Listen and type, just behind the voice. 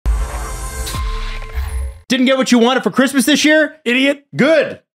Didn't get what you wanted for Christmas this year? Idiot.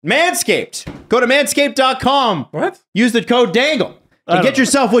 Good. Manscaped. Go to manscaped.com. What? Use the code DANGLE. And get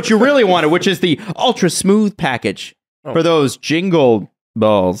yourself what you really wanted, which is the Ultra Smooth package for those jingle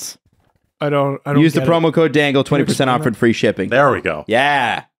balls. I don't use the promo code DANGLE, 20% off and free shipping. There we go.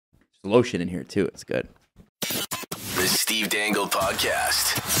 Yeah. There's lotion in here too. It's good. The Steve Dangle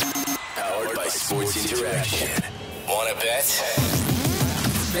Podcast. Powered by Sports Interaction. Wanna bet?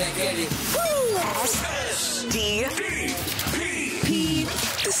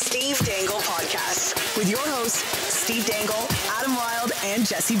 The Steve Dangle Podcast with your hosts, Steve Dangle, Adam Wilde, and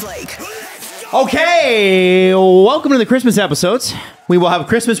Jesse Blake. Okay, welcome to the Christmas episodes. We will have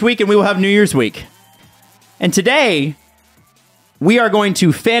Christmas week and we will have New Year's week. And today, we are going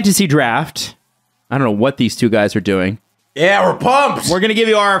to fantasy draft. I don't know what these two guys are doing. Yeah, we're pumped. We're going to give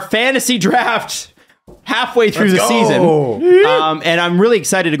you our fantasy draft halfway through the season. And I'm really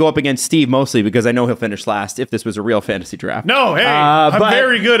excited to go up against Steve, mostly because I know he'll finish last if this was a real fantasy draft. No, hey, I'm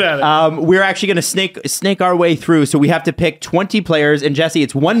very good at it. We're actually going to snake our way through. So we have to pick 20 players. And Jesse,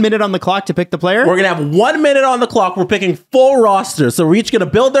 it's 1 minute on the clock to pick the player. We're going to have 1 minute on the clock. We're picking full rosters. So we're each going to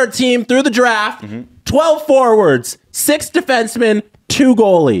build our team through the draft. 12 forwards, 6 defensemen, 2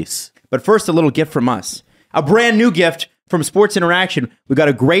 goalies. But first, a little gift from us. A brand new gift from Sports Interaction. We got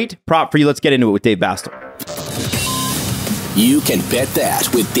a great prop for you. Let's get into it with Dave Bastel. You can bet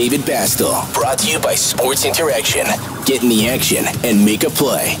that with David Bastel. Brought to you by Sports Interaction. Get in the action and make a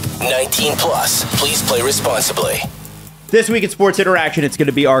play. 19 plus. Please play responsibly. This week at Sports Interaction, it's going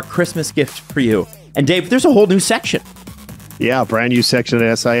to be our Christmas gift for you. And Dave, there's a whole new section. Yeah, brand new section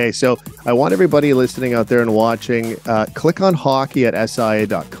at SIA. So I want everybody listening out there and watching, click on hockey at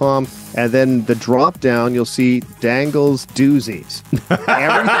SIA.com, and then the drop down, you'll see Dangle's Doozies.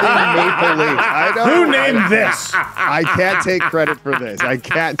 Everything Maple Leafs. I know. Who named this? I can't take credit for this. I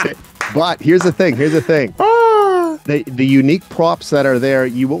can't take. But here's the thing. The unique props that are there,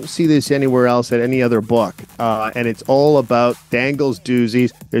 you won't see this anywhere else at any other book. And it's all about Dangle's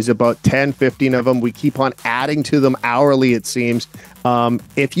Doozies. There's about 10, 15 of them. We keep on adding to them hourly, it seems.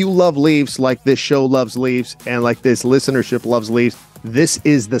 If you love Leafs, like this show loves Leafs, and like this listenership loves Leafs, this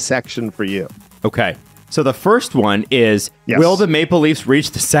is the section for you. Okay. So the first one is, will the Maple Leafs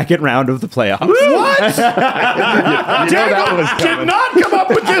reach the second round of the playoffs? What? Dangle did not come up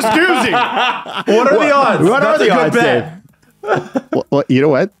with this doozy. What are the odds? What are the odds, Dave? Well, you know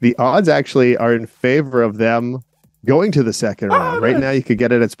what? The odds actually are in favor of them going to the second round. Right now, you could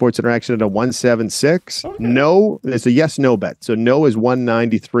get it at Sports Interaction at a 176. Okay. No, it's a yes/no bet. So no is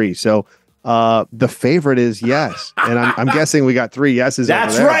 193. So the favorite is yes, and I'm guessing we got 3 yeses.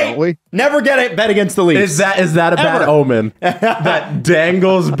 That's over there, right. don't we? Never bet against the Leafs. Is that a bad omen? That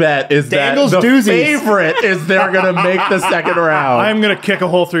Dangle's bet is Dangle's that the Doozies. favorite is they're going to make the second round. I'm going to kick a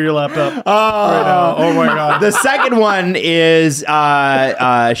hole through your laptop right now. Oh my God. The second one is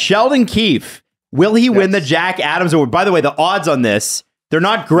Sheldon Keefe. Will he win the Jack Adams Award? By the way, the odds on this, they're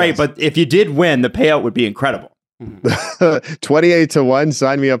not great, but if you did win, the payout would be incredible. 28-1.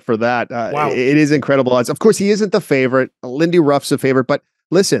 Sign me up for that. Wow. It is incredible odds. Of course, he isn't the favorite. Lindy Ruff's a favorite, but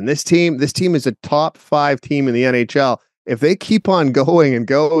listen, this team is a top 5 team in the NHL. If they keep on going and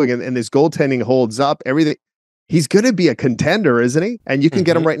this goaltending holds up, everything, he's going to be a contender, isn't he? And you can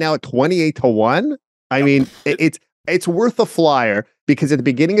get him right now at 28-1. I mean, it's worth a flyer, because at the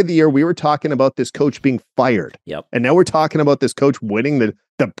beginning of the year, we were talking about this coach being fired. Yep. And now we're talking about this coach winning the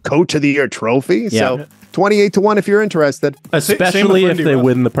Coach of the Year trophy. Yeah. So 28-1 if you're interested. Especially if they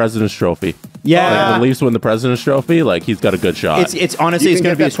win the President's Trophy. Yeah. Like the Leafs win the President's Trophy, like he's got a good shot. It's honestly, it's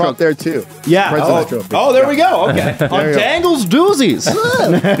going to be a prop there too. Yeah. President's Trophy. Oh, there we go. Okay. On Dangle's Doozies.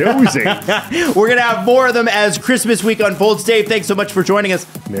 Doozy. We're going to have more of them as Christmas week unfolds. Dave, thanks so much for joining us.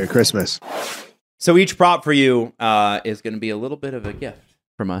 Merry Christmas. So each prop for you is going to be a little bit of a gift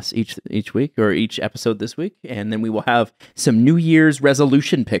from us each week, or each episode this week. And then we will have some New Year's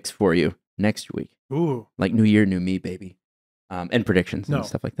resolution picks for you next week. Ooh. Like New Year, New Me, baby. And predictions and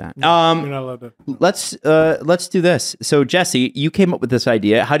stuff like that. You're not allowed to. Let's do this. So Jesse, you came up with this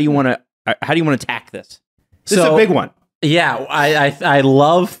idea. How do you want to attack this? This is a big one. Yeah, I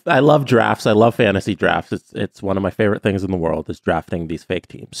love drafts. I love fantasy drafts. It's one of my favorite things in the world is drafting these fake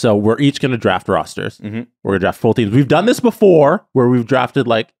teams. So we're each going to draft rosters. We're going to draft full teams. We've done this before where we've drafted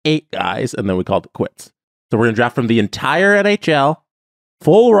like 8 guys and then we called it quits. So we're going to draft from the entire NHL,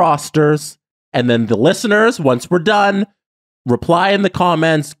 full rosters, and then the listeners, once we're done, reply in the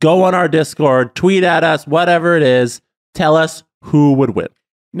comments, go on our Discord, tweet at us, whatever it is, tell us who would win.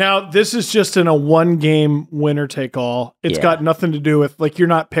 Now, this is just in a 1-game winner take all. It's got nothing to do with, like, you're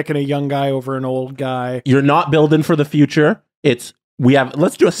not picking a young guy over an old guy. You're not building for the future. It's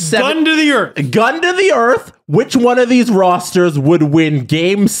let's do a Gun to the earth. Gun to the earth. Which one of these rosters would win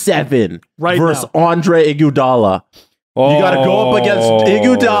Game 7 versus Andre Iguodala? You got to go up against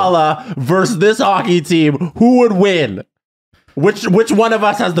Iguodala versus this hockey team. Who would win? Which one of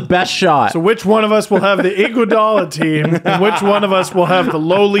us has the best shot? So which one of us will have the Iguodala team, and which one of us will have the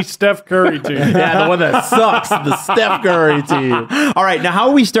lowly Steph Curry team? Yeah, the one that sucks, the Steph Curry team. All right, now how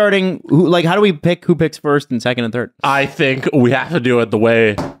are we starting? How do we pick who picks first and second and third? I think we have to do it the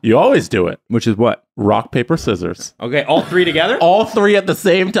way you always do it. Which is what? Rock, paper, scissors. Okay, all three together? All three at the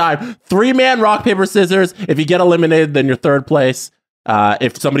same time. 3-man rock, paper, scissors. If you get eliminated, then you're third place.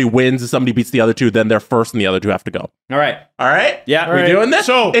 If somebody wins, if somebody beats the other two, then they're first and the other two have to go. All right. All right? Yeah. We're doing this?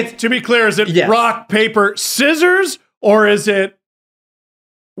 So, to be clear, is it Yes. rock, paper, scissors, or is it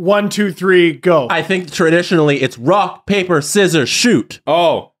 1, 2, 3, go? I think traditionally it's rock, paper, scissors, shoot.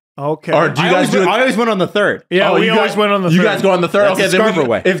 Oh. Okay. Or do you guys do it? I always went on the third. Yeah, we you always guys, went on the You third. guys go on the third? That's Okay, the then Scarborough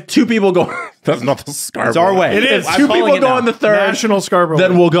way. If two people go... That's not the Scarborough It's our way. It is. If I'm two calling people it go now. on the third, National Scarborough.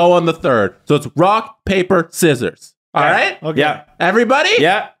 then we'll go on the third. So it's rock, paper, scissors. All right? Okay. Yeah. Everybody?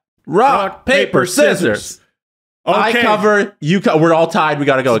 Yeah. Rock, paper, scissors. I Okay. cover, you cover. We're all tied. We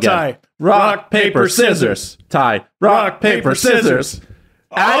got to go It's a again. tie. Rock, paper, scissors. Tie. Rock, paper, scissors.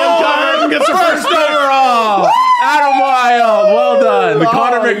 Adam Cover gets the first overall. Adam Wild. Well done. The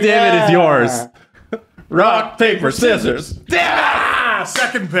Connor McDavid is yours. Rock, paper, scissors. Damn it!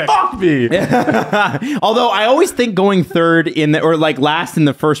 Second pick. Fuck me. Although I always think going third in the, or like last in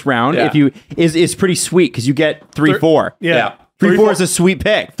the first round, Yeah. if you is pretty sweet because you get 3-4. Yeah. 3-4 is a sweet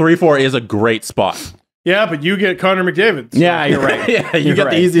pick. 3-4 is a great spot. Yeah, but you get Connor McDavid. So. Yeah, you're right. Yeah, you You're got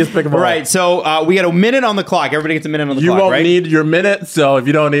right. the easiest pick of all. Right. So we got a minute on the clock. Everybody gets a minute on the You clock, won't right? need your minute, so if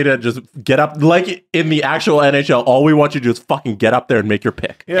you don't need it, just get up. Like in the actual NHL, all we want you to do is fucking get up there and make your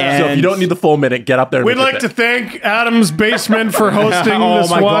pick. Yeah. So if you don't need the full minute, get up there and We'd make like your to pick. thank Adam's Basement for hosting Oh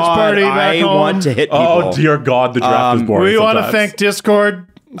this my watch God, party back I home. want to hit people. Oh, dear God, the draft is boring. We want to sometimes. thank Discord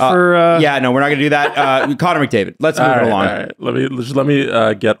for... Yeah, no, we're not going to do that. Connor McDavid. Let's move All it right, along. all right. Let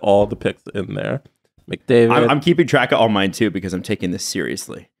me get all the picks in there. McDavid. I'm keeping track of all mine too because I'm taking this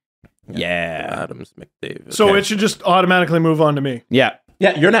seriously. Yeah. Adams, McDavid. So Okay. it should just automatically move on to me. Yeah.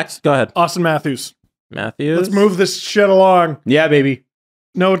 Yeah, you're next. Go ahead. Austin Matthews. Matthews. Let's move this shit along. Yeah, baby.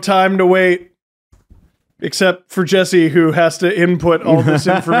 No time to wait. Except for Jesse, who has to input all this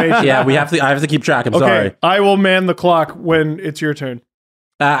information. Yeah, I have to keep track. I'm Okay, sorry. I will man the clock when it's your turn.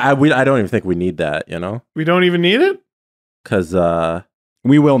 I don't even think we need that, you know? We don't even need it? Because,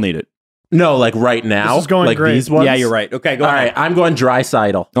 We will need it. no, like right now. This is going like great. these ones. Yeah, you're right. Okay, go All ahead. right, I'm going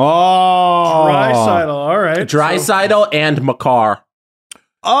Draisaitl. Oh. Draisaitl. All right. Draisaitl and Makar.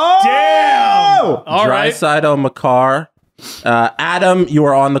 Oh. Damn! All right. Draisaitl, Makar. Adam, you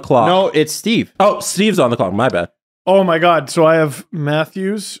are on the clock. No, it's Steve. Oh, Steve's on the clock. My bad. Oh my God. So I have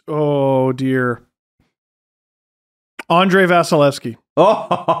Matthews. Oh dear. Andre Vasilevsky.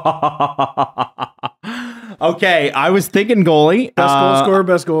 Oh. Okay, I was thinking goalie. Best goal scorer,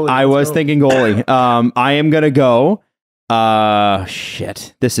 best goalie. I Let's was go. thinking goalie. I am going to go.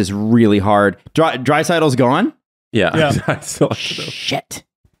 Shit. This is really hard. Draisaitl's gone? Yeah. Yeah. I still have to know. Shit.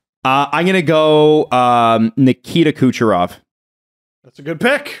 I'm going to go Nikita Kucherov. That's a good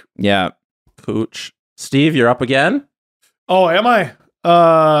pick. Yeah. Cooch. Steve, you're up again. Oh, am I?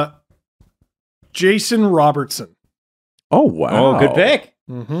 Jason Robertson. Oh, wow. Oh, good pick.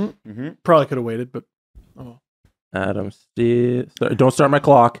 Mm-hmm. Probably could have waited, but Adam, Steve. Don't start my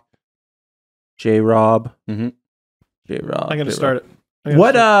clock. J-Rob. Mhm. J-Rob. I'm going to J-Rob. start it.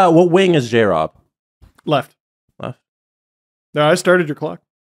 What wing is J-Rob? Left. Left. No, I started your clock.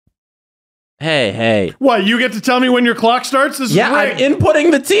 Hey. What? You get to tell me when your clock starts? This Yeah, I'm is rigged.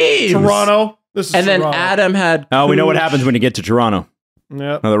 inputting the teams. Toronto. This is And then Toronto. Adam had. Oh, we know what Cooch. happens when you get to Toronto.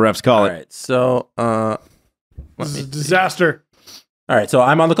 Yep. How the refs call All it. right. So, let This is me a see. disaster. All right. So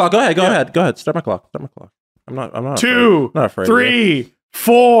I'm on the clock. Go ahead. Go ahead. Start my clock. I'm not. 2, Not afraid. 3,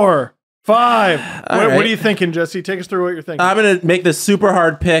 4, 5. All What right. are you thinking, Jesse? Take us through what you're thinking. I'm gonna make this super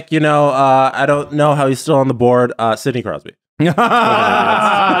hard pick. You know, I don't know how he's still on the board. Sidney Crosby,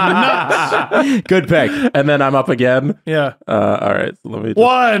 Good pick. and then I'm up again. Yeah. All right, so let me.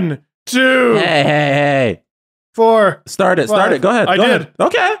 1, 2, Hey! 4. Start it. Five. Go ahead. I Go did. ahead.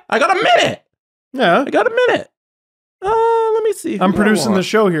 Okay, I got a minute. Yeah. I got a minute. Let me see. I'm Who do I producing the want?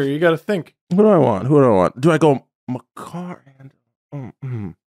 show here. You got to think. Who do I want? Do I go Makar and?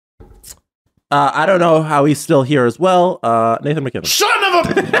 I don't know how he's still here as well. Nathan McKinnon. Son of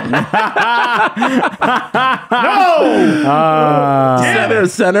a...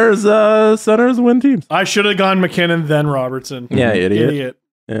 No! Centers win teams. I should have gone McKinnon, then Robertson. Yeah, idiot. Idiot.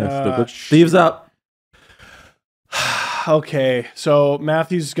 Yeah, stupid. shit. Steve's up. Okay, so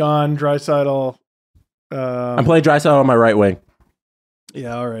Matthews gone. Draisaitl. I'm playing Draisaitl on my right wing.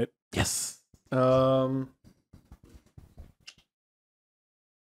 Yeah, all right. Yes.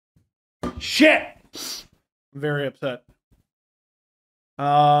 Shit. I'm very upset.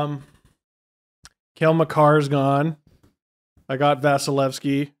 Kale McCarr's gone. I got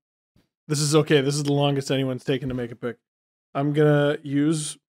Vasilevsky. This is okay. This is the longest anyone's taken to make a pick. I'm gonna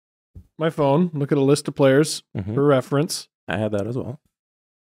use my phone, look at a list of players for reference. I had that as well.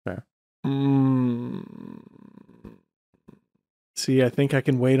 Fair. See, I think I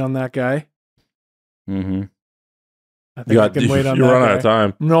can wait on that guy. Mm-hmm. I think I can wait on that You're running guy. out of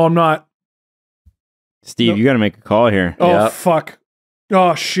time. No, I'm not. Steve, you got to make a call here. Oh, Yep. fuck.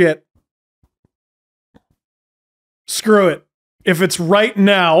 Oh, shit. Screw it. If it's right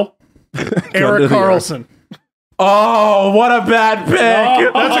now, Eric Carlson. Oh, what a bad pick.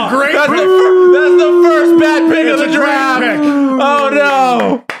 That's a great That's pick. the first bad pick It's of a the great draft. pick. Oh,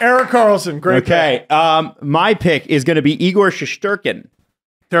 no. Eric Carlson. Great pick. Okay. My pick is going to be Igor Shesterkin,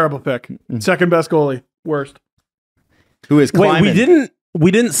 Terrible pick. Second best goalie. Worst. who is climbing. Wait,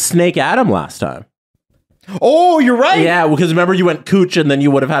 we didn't snake Adam last time. Oh, you're right. Yeah, because remember you went Cooch and then you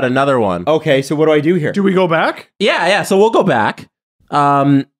would have had another one. Okay, so what do I do here? Do we go back? Yeah, so we'll go back.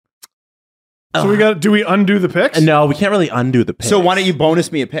 So do we undo the picks? No, we can't really undo the pick. So why don't you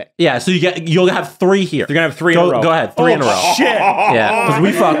bonus me a pick? Yeah, so you'll have 3 here. You're going to have 3 in a row. Go ahead, 3 in a row. Shit. Yeah, because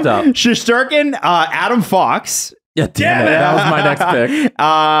we fucked up. Shesterkin, Adam Fox. Yeah, damn it. That was my next pick.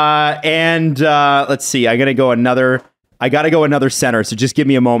 And let's see. I got to go another center. So just give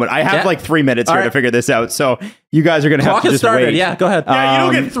me a moment. I have like 3 minutes here to figure this out. So you guys are going to have Clock to has just started. wait. Yeah, go ahead. Yeah,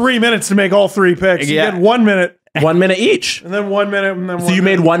 you don't get 3 minutes to make all 3 picks. You Yeah. get 1 minute, 1 minute each. and then 1 minute, and then So you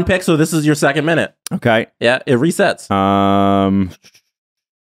made 1 pick, so this is your second minute. Okay. Yeah, it resets.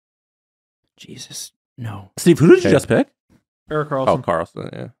 Jesus. No. Steve, who did you just pick? Eric Carlson. Oh, Carlson,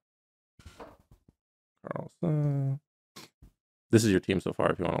 yeah. Carlson. This is your team so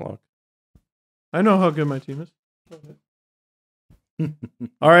far if you want to look. I know how good my team is.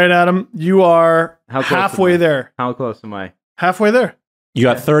 All right, Adam, you are How close halfway am I? there. How close am I? Halfway there. You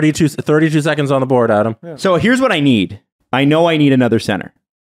got 32 seconds on the board, Adam. Yeah. So here's what I need. I know I need another center.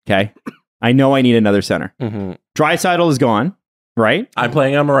 Okay. I know I need another center. Mm-hmm. Draisaitl is gone, right? I'm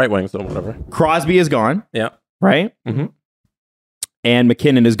playing on my right wing, so whatever. Crosby is gone, Yeah. right? Mm-hmm. And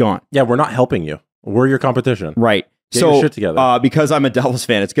McKinnon is gone, Yeah, we're not helping you. We're your competition. right? Get your shit together. Because I'm a Devils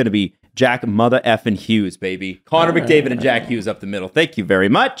fan, it's going to be Jack Mother effing Hughes, baby. Connor McDavid and Jack Hughes up the middle. Thank you very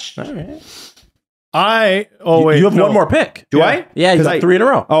much. All right. Wait. You have no. one more pick. Do I? Yeah, you 'Cause got 3 in a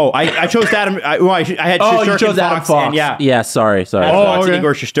row. Oh, I chose Adam. I had Oh, you Shesterkin, chose Adam Fox. and yeah, Yeah, sorry. Fox Oh, and okay.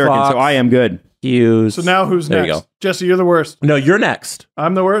 Igor Shesterkin. Fox. So I am good. Hughes. So now who's There next? you go. Jesse, you're the worst. No, you're next.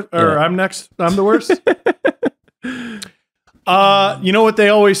 I'm the worst. Or Yeah. I'm next. I'm the worst. You know what they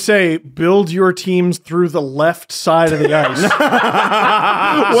always say? Build your teams through the left side of the ice.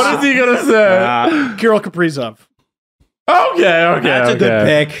 What is he going to say? Kirill Kaprizov. Okay. That's a good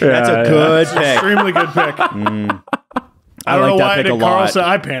pick. That's a good pick. Extremely good pick. I I don't like know that why I pick did a lot. Carlson.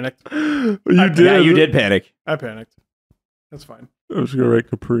 I panicked. You Yeah, you did panic. I panicked. That's fine. I'm just going to write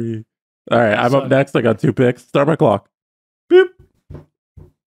Capri. All right, I'm up Son. next. I got 2 picks. Start my clock. Boop.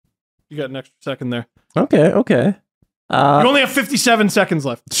 You got an extra second there. Okay. You only have 57 seconds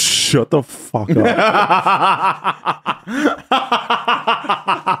left. Shut the fuck up.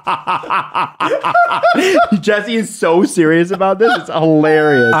 Jesse is so serious about this. It's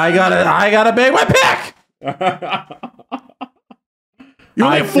hilarious. I gotta make my pick. You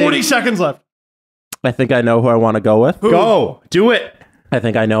only I have 40 think- seconds left. I think I know who I want to go with. Go. Do it. I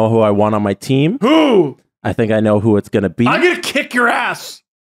think I know who I want on my team. Who? I think I know who it's gonna be. I'm going to kick your ass.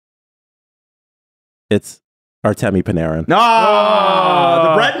 It's Artemi Panarin. No,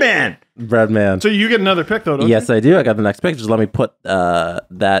 the bread man. Breadman. So you get another pick, though, don't Yes, I do. I got the next pick. Just let me put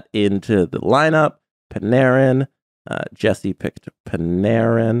that into the lineup. Panarin. Jesse picked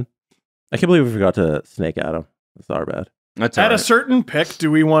Panarin. I can't believe we forgot to snake Adam. That's our bad. That's you? all At a right. certain pick, do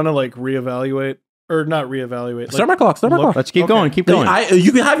we want to like reevaluate or not reevaluate? Start my clock. Start my look- clock. Let's keep Okay. going. Keep going.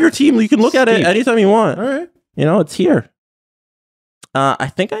 You can have your team. You can look at it Steve. anytime you want. All right. You know, it's here. I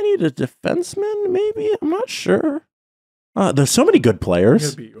think I need a defenseman, maybe. I'm not sure. There's so many good I'm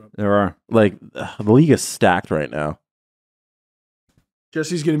players. gonna beat you up. There are. Like, the league is stacked right now.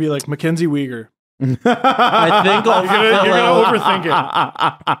 Jesse's gonna be like Mackenzie Weegar. I think You're gonna overthink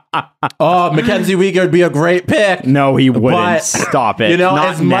it. Oh, Mackenzie Weegar would be a great pick. No, he wouldn't. But, Stop it. You know, Not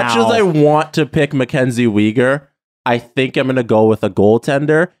as much now. as I want to pick Mackenzie Weegar, I think I'm going to go with a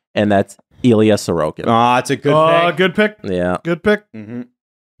goaltender, and that's Ilya Sorokin. Oh, it's a good pick. Good pick. Yeah. Good pick. Mhm.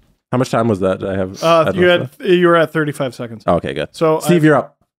 How much time was that? I have. You were at 35 seconds. Oh, okay, good. So Steve, you're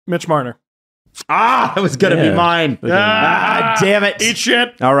up. Mitch Marner. That was going to be mine. Damn it. Eat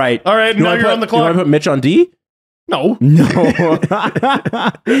shit. All right. All right, now you're on the You want clock. to put Mitch on D? No.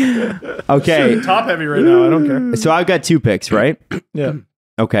 Okay. Top heavy right now. I don't care. So I've got 2 picks, right? Yeah.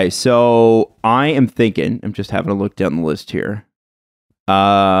 Okay. So I am thinking, I'm just having a look down the list here.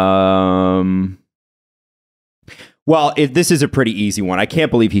 Well, this is a pretty easy one. I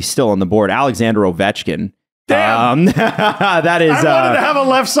can't believe he's still on the board. Alexander Ovechkin. Damn. That is. I wanted to have a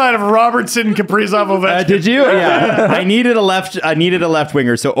left side of Robertson, Kaprizov, Ovechkin. Did you? Yeah. I needed a left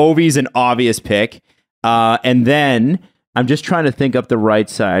winger. So Ovi's an obvious pick. And then I'm just trying to think up the right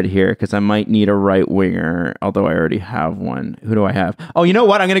side here because I might need a right winger, although I already have one. Who do I have? Oh, you know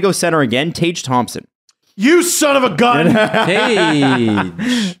what? I'm going to go center again. Tage Thompson. You son of a gun.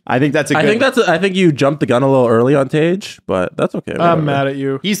 Tage. I think that's a good I think you jumped the gun a little early on Tage, but that's okay. I'm mad at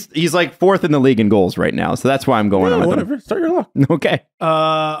you. He's like 4th in the league in goals right now, so that's why I'm going on with whatever. Start your luck. him. Okay.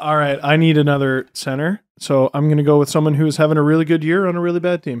 All right. I need another center. So I'm going to go with someone who's having a really good year on a really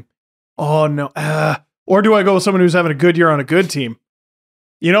bad team. Oh, no. Or do I go with someone who's having a good year on a good team?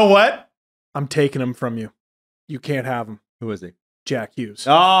 You know what? I'm taking him from you. You can't have him. Who is he? Jack Hughes.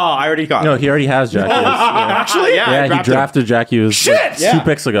 Oh, I already got No, him. he already has Jack Hughes. Yeah. Actually? Yeah, He drafted Jack Hughes Shit! 2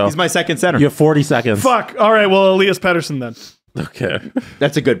 picks ago. He's my second center. You have 40 seconds. Fuck. All right. Well, Elias Pettersson then. Okay.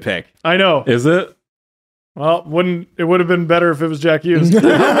 That's a good pick. I know. Is it? Well, it would have been better if it was Jack Hughes. How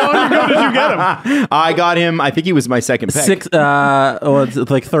long ago did you get him? I got him. I think he was my second pick. It's like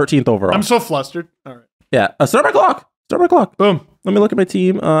 13th overall. I'm so flustered. All right. Yeah. Start my clock. Boom. Let me look at my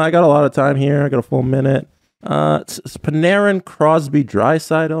team. I got a lot of time here. I got a full minute. It's Panarin, Crosby,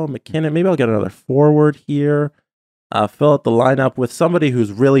 Draisaitl, McKinnon. Maybe I'll get another forward here. Fill out the lineup with somebody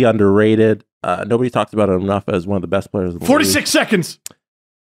who's really underrated. Nobody talks about him enough as one of the best players in the 46 league. seconds.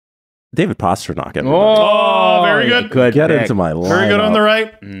 David Pastrnak. Oh, very good. Good Get pick. into my lineup. Very good on the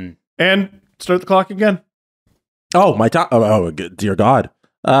right. Mm. And start the clock again. Oh, my top. Oh, good. Dear God.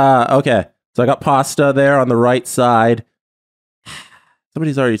 Okay. So I got Pasta there on the right side.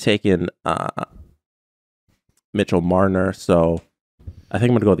 Somebody's already taken Mitchell Marner, so I think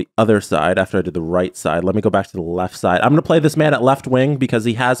I'm going to go the other side after I did the right side. Let me go back to the left side. I'm going to play this man at left wing because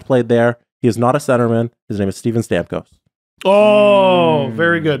he has played there. He is not a centerman. His name is Steven Stamkos. Oh,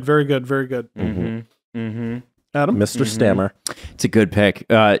 very good. Very good. Very good. Adam? Mr. Stammer. It's a good pick.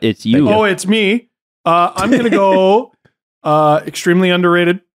 It's you. Oh, it's me. I'm going to go extremely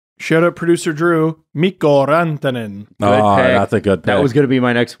underrated. Shout out producer Drew. Mikko Rantanen. Oh, pick. that's a good pick. That was going to be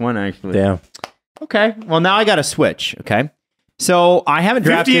my next one, actually. Damn. Okay. Well, now I got to switch. Okay. So I haven't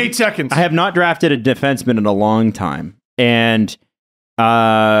drafted. 58 seconds. I have not drafted a defenseman in a long time, and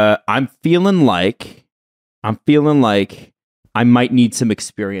I'm feeling like I might need some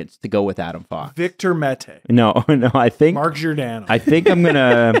experience to go with Adam Fox. Victor Mete. No. I think Mark Giordano. I think I'm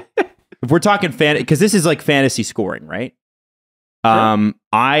gonna. If we're talking because this is like fantasy scoring, right? Sure.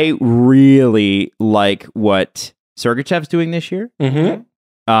 I really like what Sergachev's doing this year. Mm-hmm.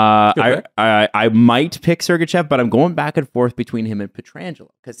 I might pick Sergachev, but I'm going back and forth between him and Pietrangelo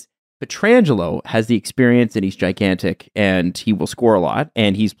because Pietrangelo has the experience and he's gigantic and he will score a lot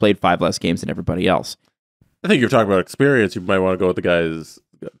and he's played 5 less games than everybody else. I think you're talking about experience. You might want to go with the guy's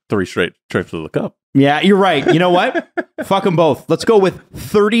 3 straight trips to the cup. Yeah, you're right. You know what? Fuck them both. Let's go with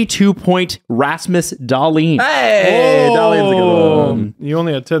 32-point Rasmus Dahlin. Hey, Dahlin's a good one. You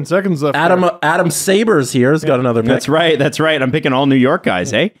only had 10 seconds left. Adam Sabers here has got another pick. That's right. I'm picking all New York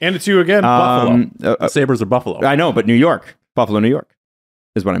guys, eh? And it's you again. Buffalo. Sabres are Buffalo. I know, but New York. Buffalo, New York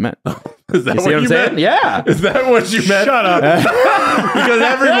is what I meant. Is that You see what I'm saying? Yeah. Is that what you meant? Shut up. Because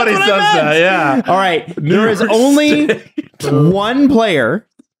everybody says that, yeah. All right. There is only one player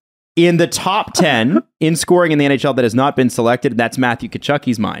in the top 10 in scoring in the NHL that has not been selected, and that's Matthew Tkachuk.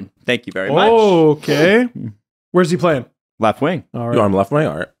 He's mine. Thank you very much. Okay. Where's he playing? Left wing. All You right. arm left wing?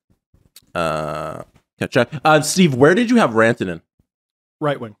 All right. Check. Steve, where did you have Rantanen?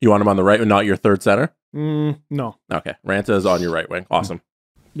 Right wing. You want him on the right wing, not your third center? No. Okay. Ranta is on your right wing. Awesome.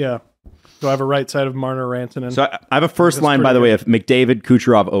 Yeah. Do I have a right side of Marner Rantanen? So I have a first That's line, by pretty the way, of McDavid,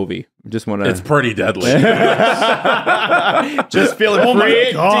 Kucherov, Ovi. Just want to. It's pretty deadly. Just feeling Oh my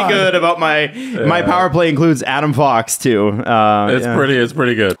pretty God. good about my power play includes Adam Fox too. It's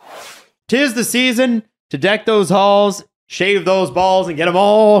pretty good. 'Tis the season to deck those halls, shave those balls, and get them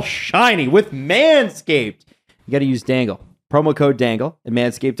all shiny with Manscaped. You got to use Dangle. Promo code Dangle at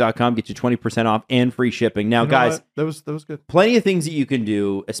manscaped.com. Get you 20% off and free shipping. Now, You know guys, what? That was good. plenty of things that you can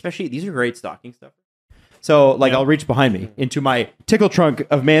do, especially these are great stocking stuff. So, like, I'll reach behind me into my tickle trunk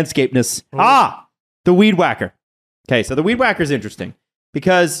of manscapedness. The Weed Whacker. Okay, so the Weed Whacker is interesting.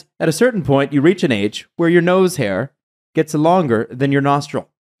 Because at a certain point, you reach an age where your nose hair gets longer than your nostril.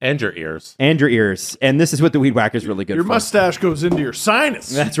 And your ears. And your ears. And this is what the Weed Whacker is really good Your for. mustache goes into your sinus.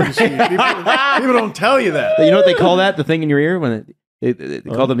 That's right. People don't tell you that. You know what they call that? The thing in your ear? When they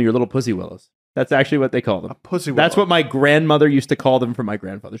call them your little pussy willows. That's actually what they call them. A pussy willow. That's what my grandmother used to call them for my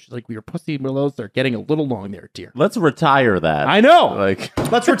grandfather. She's like, your pussy willows are getting a little long there, dear. Let's retire that. I know. Like,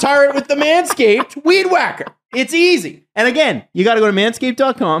 Let's retire it with the Manscaped Weed Whacker. It's easy. And again, you got to go to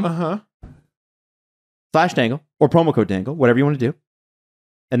manscaped.com /dangle or promo code dangle, whatever you want to do.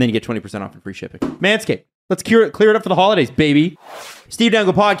 And then you get 20% off and free shipping. Manscaped. Let's clear it up for the holidays, baby. Steve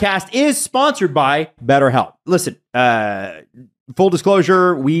Dangle Podcast is sponsored by BetterHelp. Listen, full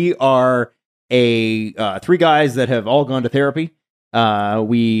disclosure, we are three guys that have all gone to therapy.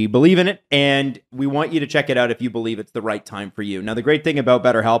 We believe in it, and we want you to check it out if you believe it's the right time for you. Now, the great thing about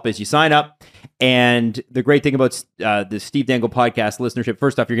BetterHelp is you sign up, and the great thing about the Steve Dangle Podcast listenership,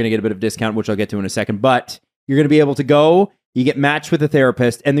 first off, you're going to get a bit of a discount, which I'll get to in a second, but you're going to be able to go, you get matched with a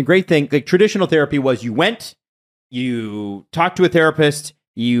therapist, and the great thing, like traditional therapy was you went, you talked to a therapist,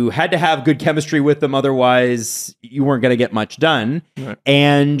 you had to have good chemistry with them, otherwise you weren't going to get much done, right.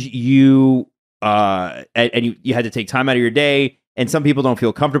 And you had to take time out of your day. And some people don't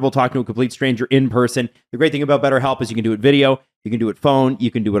feel comfortable talking to a complete stranger in person. The great thing about BetterHelp is you can do it video, you can do it phone, you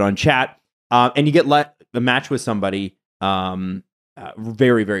can do it on chat, and you get a match with somebody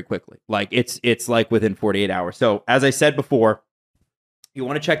very, very quickly. Like it's like within 48 hours. So as I said before, you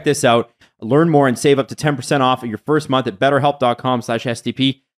want to check this out, learn more, and save up to 10% off of your first month at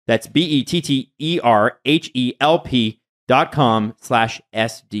betterhelp.com/SDP. That's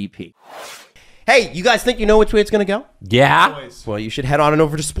BETTERHELP.com/SDP. Hey, you guys think you know which way it's going to go? yeah. Well, you should head on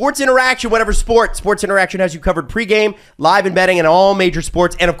over to Sports Interaction, whatever sport. Sports Interaction has you covered pregame, live and betting, and all major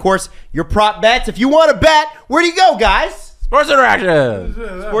sports. And, of course, your prop bets. If you want to bet, where do you go, guys? Sports Interaction.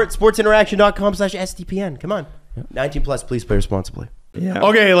 Sportsinteraction.com/SDPN. Come on. 19 plus, please play responsibly. Yeah.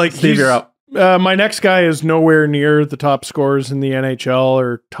 Okay, like Steve, you're up. My next guy is nowhere near the top scorers in the NHL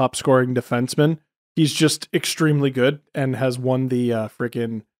or top scoring defenseman. He's just extremely good and has won the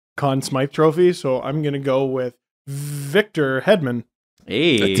freaking Conn Smythe Trophy. So I'm going to go with Victor Hedman.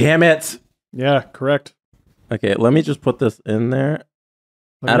 Hey. Damn it. Yeah, correct. Okay, let me just put this in there.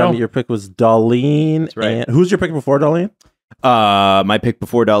 Let me Adam, know. your pick was Darlene. That's right. And who's your pick before Darlene? My pick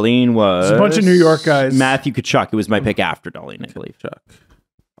before Darlene was It's a bunch of New York guys. Matthew Tkachuk. It was my pick after Darlene, I believe. Chuck.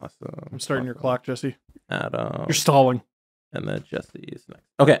 Awesome. I'm starting your clock, Jesse. Adam. You're stalling. And then Jesse's next.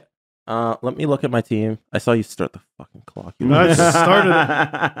 Okay. Let me look at my team. I saw you start the fucking clock. You I just started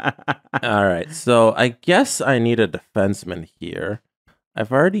it. All right. So I guess I need a defenseman here.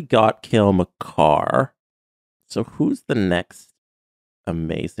 I've already got Cale Makar. So who's the next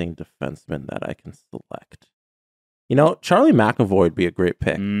amazing defenseman that I can select? You know, Charlie McAvoy would be a great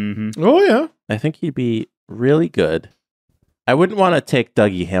pick. Mm-hmm. Oh, yeah. I think he'd be really good. I wouldn't want to take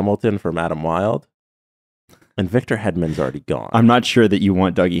Dougie Hamilton from Adam Wild. And Victor Hedman's already gone. I'm not sure that you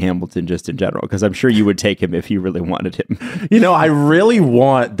want Dougie Hamilton just in general, because I'm sure you would take him if you really wanted him. You know, I really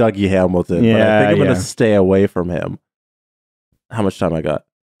want Dougie Hamilton, but I Yeah, think I'm going yeah. to stay away from him. How much time I got?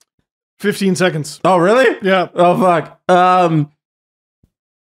 15 seconds. Oh, really? Yeah. Oh, fuck. I'm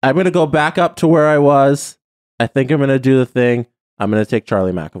going to go back up to where I was. I think I'm going to do the thing. I'm going to take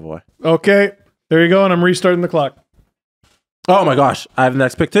Charlie McAvoy. Okay. There you go. And I'm restarting the clock. Oh, my gosh. I have the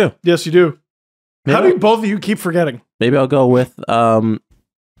next pick, too. Yes, you do. Maybe How do both of you keep forgetting? Maybe I'll go with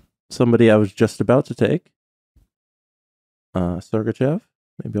somebody I was just about to take. Sergachev.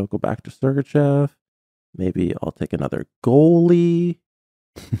 Maybe I'll go back to Sergachev. Maybe I'll take another goalie.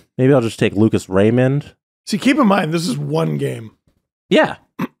 Maybe I'll just take Lucas Raymond. See, keep in mind, this is one game. Yeah.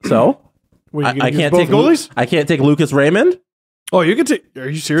 So What, you gonna I use can't both take goalies. I can't take Lucas Raymond. Oh, you can take. Are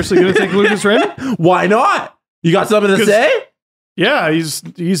you seriously going to take Lucas Raymond? Why not? You got something to 'Cause- say? Yeah,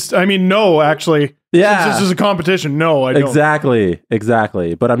 he's. I mean, no, actually. Yeah. Since this is a competition, no, I don't. Exactly.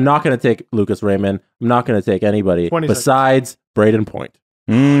 But I'm not going to take Lucas Raymond. I'm not going to take anybody 20 besides Braden Point.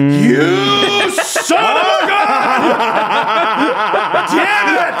 You son of a gun!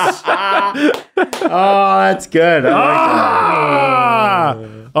 Damn it! Oh, that's good. Ah!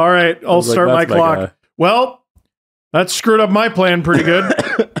 All right, I'll was like, start my that's my clock. guy. Well, that screwed up my plan pretty good.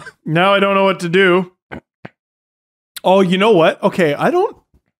 Now I don't know what to do. Oh, you know what? Okay, I don't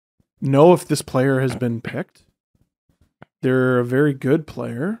know if this player has been picked. They're a very good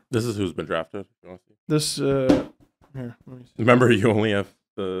player. This is who's been drafted. This, here, let me see. Remember, you only have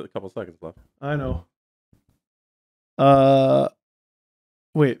a couple seconds left. I know.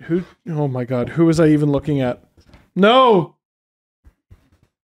 Wait, who? Oh my God, who was I even looking at? No!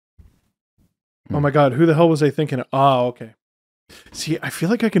 Oh my God, who the hell was I thinking of? Oh, okay. See, I feel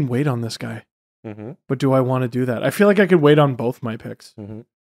like I can wait on this guy, Mm-hmm. but do I want to do that? I feel like I could wait on both my picks. Mm-hmm.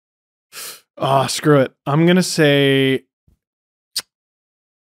 Ah, screw it. I'm going to say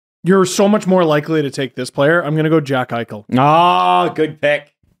you're so much more likely to take this player. I'm going to go Jack Eichel. Oh, good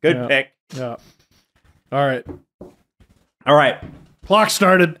pick. Good pick. Yeah. All right. All right. Clock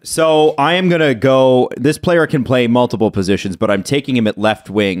started. So I am going to go. This player can play multiple positions, but I'm taking him at left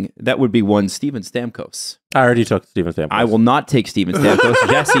wing. That would be one Steven Stamkos. I already took Steven Stamkos. I will not take Steven Stamkos.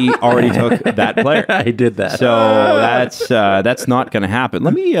 Jesse already took that player. I did that. So that's not going to happen.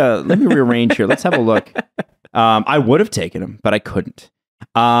 Let me rearrange here. Let's have a look. I would have taken him, but I couldn't.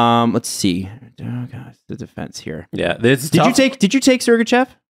 Let's see. Oh gosh, the defense here. Yeah. Did you take Sergachev?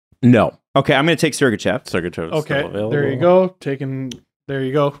 No. Okay, I'm going to take Sergachev. Sergachev is Okay. still available. There you go. There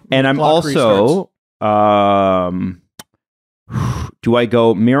you go. And I'm Clock also do I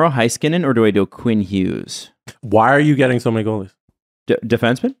go Miro Heiskanen or do I do Quinn Hughes? Why are you getting so many goalies?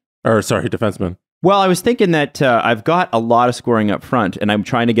 Defenseman? Or sorry, defenseman. Well, I was thinking that I've got a lot of scoring up front, and I'm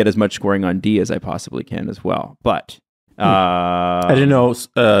trying to get as much scoring on D as I possibly can as well. But I didn't know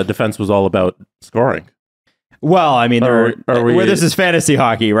defense was all about scoring. Well, I mean, this is fantasy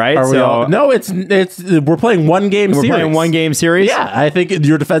hockey, right? No, it's we're playing one game series. We're playing one game series? Yeah, I think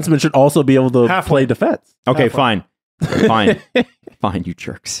your defenseman should also be able to play defense. Okay, fine. Fine, you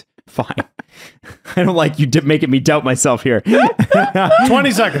jerks. Fine. I don't like you making me doubt myself here.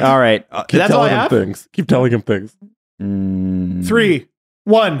 20 seconds. All right. That's all I have? Keep telling him things. 3,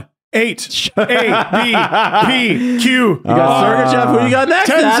 1, 8, A, B, P, Q. You got Sergachev. Who you got next?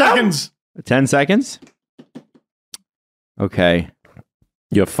 10 Adam? seconds. 10 seconds? Okay.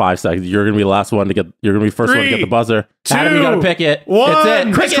 You have 5 seconds. You're going to be the last one to get. You're going to be first one to get the buzzer. 2, Adam, you got to pick it. 1. It's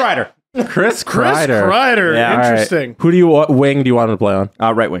it. Chris Kreider. Chris Chris Kreider. Kreider. Yeah, all Interesting. Right. Who do you wing do you want him to play on?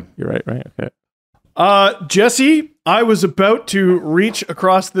 Right wing. You're right. Okay. Jesse, I was about to reach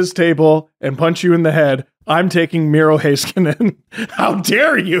across this table and punch you in the head. I'm taking Miro Heiskanen. How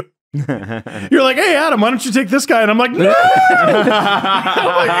dare you? You're like, hey, Adam, why don't you take this guy? And I'm like, no! I'm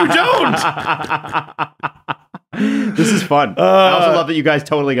like, you don't! This is fun. I also love that you guys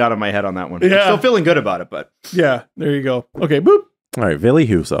totally got on my head on that one. Yeah. I'm still feeling good about it, but... Yeah, there you go. Okay, boop. All right, Ville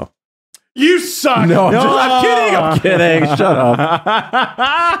Husso. You suck! No, I'm kidding. Shut up.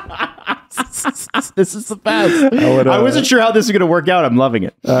 This is the best. I wasn't sure how this was going to work out. I'm loving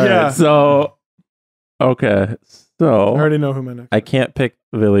it. Yeah. Right, so, okay. I So, already know who my next. I can't pick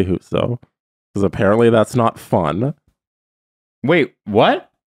Ville Husso because apparently that's not fun. Wait,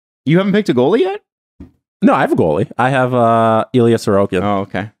 what? You haven't picked a goalie yet? No, I have a goalie. I have Ilya Sorokin. Oh,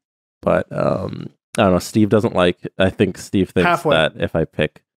 okay. But I don't know. Steve doesn't like. I think Steve thinks Halfway. that if I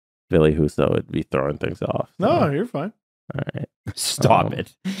pick Ville Husso, it'd be throwing things off. So, No, you're fine. all right. Stop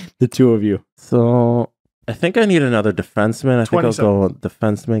it. The two of you. So I think I need another defenseman. I think I'll 27. go with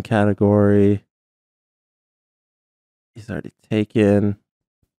defenseman category. He's already taken.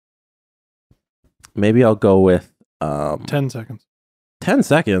 Maybe I'll go with 10 seconds. 10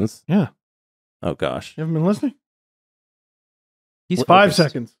 seconds. Yeah. Oh gosh. You haven't been listening? He's 5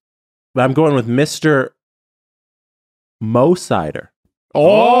 seconds. But I'm going with Mr. Mo Sider.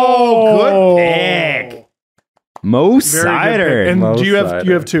 Oh, good pick. Mo Very good pick. Cider. And Mo you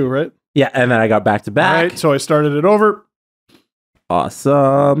Sider. have 2, right? Yeah, and then I got back to All back. right, so I started it over.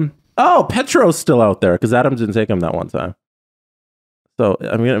 Awesome. Oh, Petro's still out there because Adam didn't take him that one time. So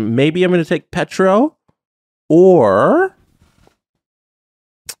I'm gonna take Petro, or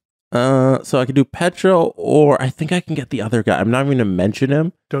so I could do Petro, or I think I can get the other guy. I'm not even gonna mention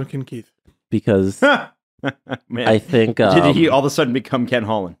him Duncan Keith. because Man. I think Did he all of a sudden become Ken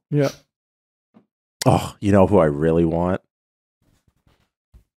Holland? Yeah. oh, you know who I really want?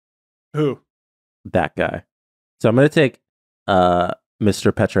 Who? That guy. So I'm gonna take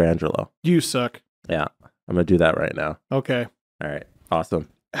Mr. Petrangelo. You suck. Yeah, I'm gonna do that right now. Okay. All right, awesome.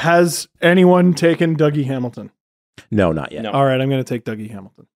 Has anyone taken Dougie Hamilton? No, not yet. No. All right, I'm going to take Dougie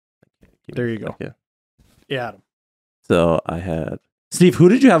Hamilton. Give me There a you go. second. Yeah, Adam. So I had Steve. Who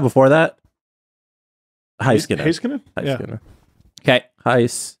did you have before that? Heiskanen. Heiskanen? Yeah. Heiskanen. Okay.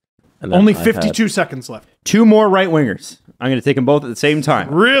 Heis. And then Only I had- 52 seconds left. 2 more right wingers. I'm going to take them both at the same time.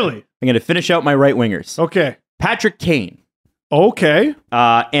 Really? I'm going to finish out my right wingers. Okay. Patrick Kane Okay.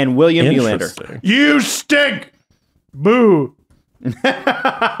 and William Nylander. Interesting. You stink. Boo. Steve,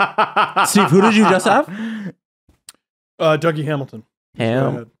 who did you just have? Dougie Hamilton. Go Ham.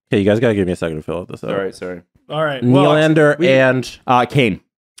 ahead. Okay, you guys gotta give me a second to fill out this out. Sorry. All right. Well, Nylander and Kane.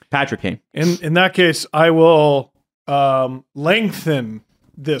 Patrick Kane. in that case, I will lengthen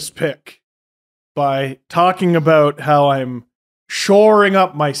this pick by talking about how I'm shoring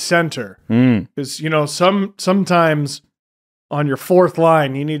up my center. Mm. Because, sometimes on your fourth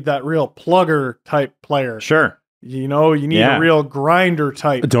line, you need that real plugger type player. Sure. You know, you need a real grinder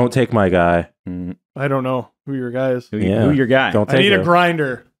type. Don't take my guy. I don't know who your guy is. Who your guy? Don't I take need a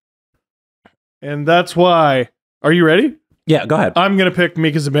grinder. And that's why. Are you ready? Yeah, go ahead. I'm going to pick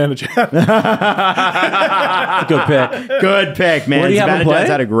Mika Zibanejad. Good pick. Good pick, man. Where do you have him play? Zibanejad's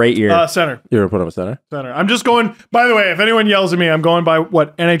had a great year. Center. You're going to put him at center? Center. I'm just going, by the way, if anyone yells at me, I'm going by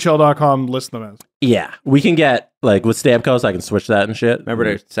what NHL.com lists them as. Yeah. We can get, like, with Stamkos, I can switch that and shit.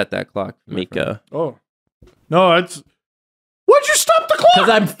 Remember to set that clock. Mika. Oh. No, it's... Why'd you stop the clock? Because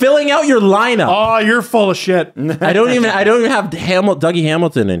I'm filling out your lineup. Oh, you're full of shit. I don't even have Dougie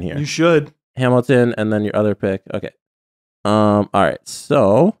Hamilton in here. You should. Hamilton and then your other pick. Okay. All right.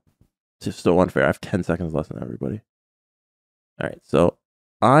 So it's still unfair. I have 10 seconds less than everybody. All right. So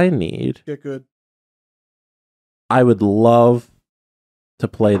I Get good. I would love to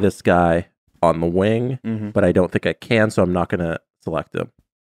play this guy on the wing, but I don't think I can, so I'm not going to select him.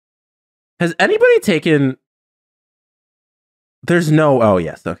 Has anybody taken... There's no... Oh,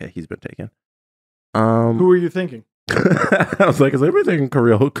 yes. Okay. He's been taken. Who were you thinking? I was like, is anybody taking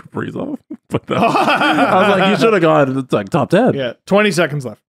Kirill Kaprizov? But no. I was like, you should have gone. It's like top 10. Yeah. 20 seconds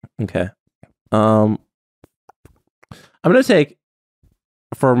left. Okay. I'm gonna take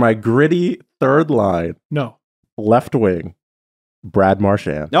for my gritty third line, No. left wing, Brad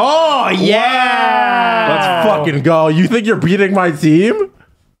Marchand. Oh, yeah. Let's fucking go. You think you're beating my team?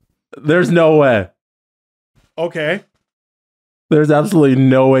 There's no way. Okay. There's absolutely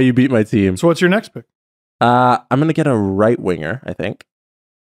no way you beat my team. So what's your next pick? I'm gonna get a right winger, I think.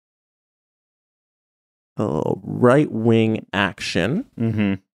 Oh, right wing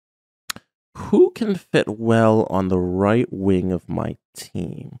action. Who can fit well on the right wing of my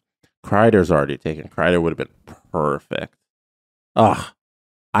team? Kreider's already taken. Kreider would have been perfect.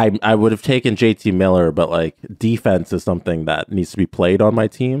 I would have taken JT Miller, but like defense is something that needs to be played on my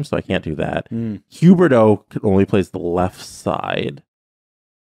team, so I can't do that. Huberdeau only plays the left side.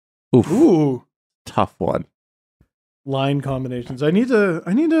 Ooh. Tough one. Line combinations. I'm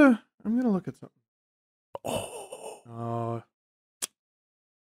gonna look at something. Oh.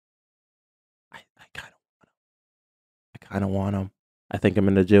 I kind of want him. I think I'm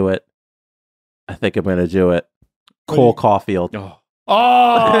gonna do it. Cole Caulfield.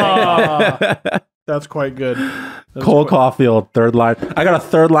 Oh, that's quite good. Caulfield, third line. I got a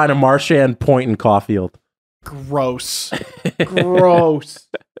third line of Marchand, Point, and Caulfield. Gross. Gross.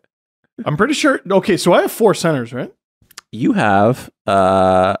 I'm pretty sure. Okay, so I have 4 centers, right? You have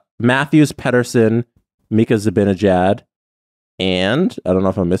Matthews, Pedersen, Mika Zibanejad, and I don't know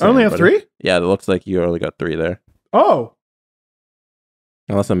if I'm missing. I only have anybody. 3? Yeah, it looks like you only got 3 there. Oh.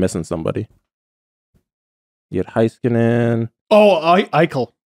 Unless I'm missing somebody. You had Heiskanen. Oh,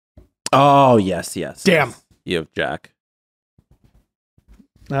 Eichel. Oh, yes. Damn. You have Jack.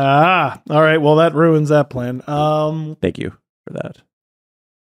 All right. Well, that ruins that plan. Thank you for that.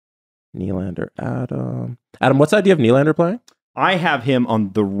 Nylander, Adam. Adam, what side do you have Nylander playing? I have him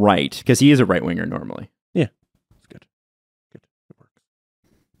on the right because he is a right winger normally. Yeah, that's good. Good. It works.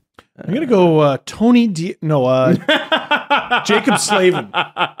 I'm gonna go Tony Jacob Slavin.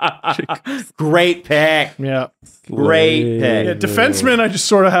 Great pick. Yeah. Great pick. Yeah, defenseman, I just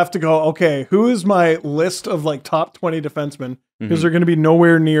sort of have to go, okay, who is my list of like top 20 defensemen? Because they're going to be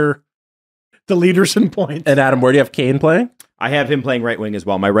nowhere near the leaders in points. And Adam, where do you have Kane playing? I have him playing right wing as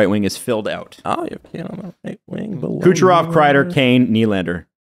well. My right wing is filled out. Oh, you have Kane on the right wing. Kucherov, Kreider, Kane, Nylander.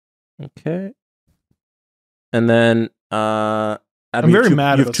 Okay. And then Adam, I'm very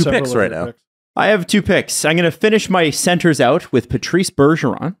mad you at have 2 picks right now. I have 2 picks. I'm going to finish my centers out with Patrice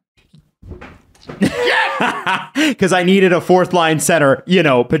Bergeron. Because I needed a 4th line center,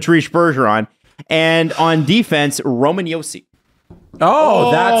 Patrice Bergeron. And on defense, Roman Josi.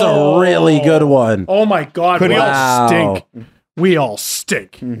 Oh, that's a really good one. Oh my God. We all stink. We all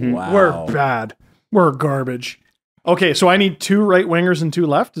stink. Wow. We're bad. We're garbage. Okay, so I need 2 right wingers and 2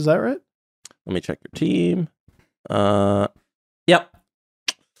 left. Is that right? Let me check your team. Yep.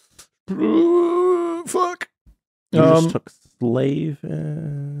 Fuck. You just took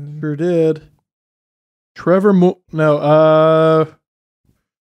Slavin. Sure did. Trevor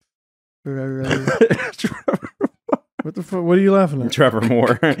what the fuck? What are you laughing at? Trevor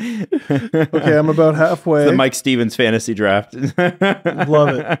Moore. Okay, I'm about halfway. It's the Mike Stevens fantasy draft. Love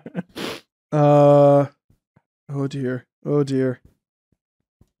it. Oh dear. Oh,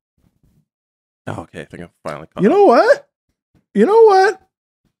 okay, I think I'm finally caught You know what?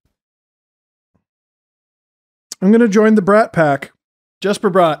 I'm going to join the Brat Pack. Jesper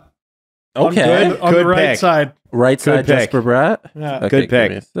Bratt. Okay. On the right side. Right Good side, pick. Jesper Bratt. Yeah. Okay, Good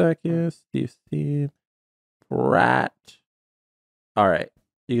pick. Give me a second. Steve Bratt. All right.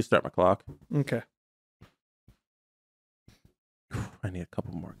 You can start my clock. Okay. I need a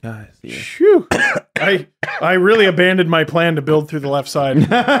couple more guys here. Phew. I really abandoned my plan to build through the left side.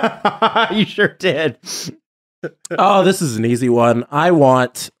 You sure did. Oh, this is an easy one. I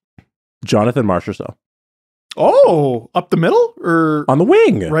want Jonathan Marchessault Oh, up the middle or on the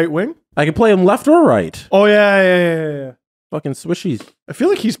wing. right wing? I can play him left or right. Oh yeah. Fucking swishies. I feel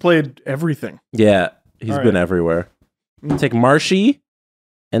like he's played everything. Yeah, he's All been right. everywhere. Take Marshy,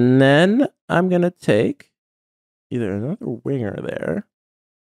 and then I'm going to take either another winger there.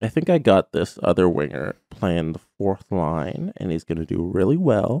 I think I got this other winger playing the fourth line, and he's going to do really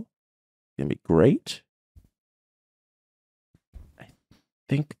well. It's going to be great. I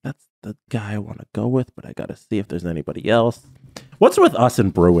think that's the guy I want to go with, but I got to see if there's anybody else. What's with us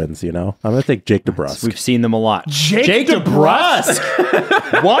and Bruins, you know? I'm going to take Jake DeBrusk. We've seen them a lot. Jake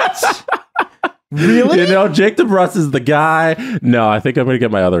DeBrusk? What? Really? You know, Jake DeBrusk is the guy. No, I think I'm going to get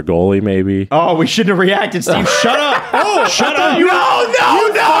my other goalie, maybe. Oh, we shouldn't have reacted, Steve. Shut up. Oh, shut up.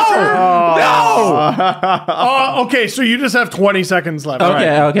 No! Okay, so you just have 20 seconds left. Okay.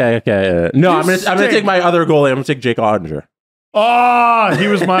 No, I'm gonna take my other goalie. I'm gonna take Jake Ottinger. Oh, he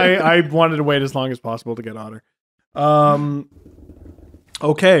was my. I wanted to wait as long as possible to get Otter.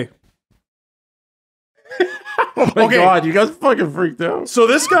 Okay. Oh my Okay. god, you guys fucking freaked out. So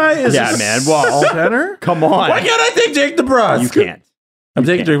this guy is Yeah, man. Well, center. come on. Why can't I take Jake DeBrusk? You can't. I'm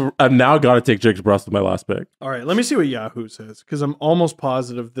taking Jake. I'm now got to take Jake DeBrusk with my last pick. All right, let me see what Yahoo says because I'm almost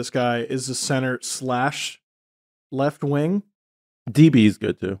positive this guy is a center / left wing. DB is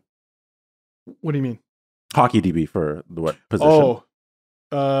good too. What do you mean? Hockey DB for the what position?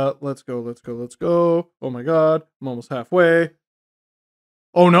 Let's go. Oh my god, I'm almost halfway.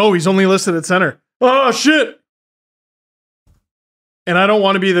 Oh no, he's only listed at center. Oh shit. And I don't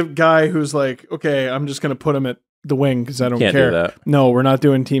want to be the guy who's like, okay, I'm just going to put him at the wing because I don't Can't care. do that. No, we're not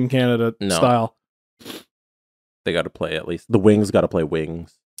doing Team Canada No. style. They got to play at least. The wings got to play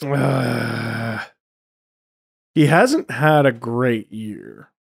wings. He hasn't had a great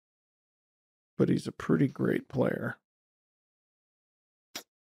year, but he's a pretty great player.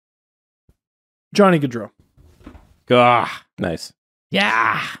 Johnny Gaudreau. Ah. Nice.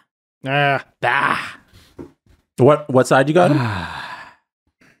 Yeah. What side you got?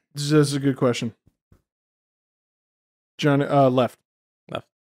 This is a good question. Johnny, left. Left.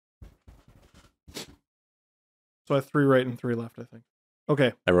 So I have 3 right and 3 left, I think.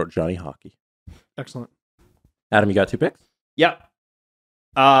 Okay, I wrote Johnny Hockey. excellent. Adam, you got 2 picks? Yep.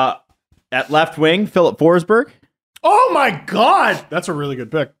 At left wing, Philip Forsberg. Oh my God! That's a really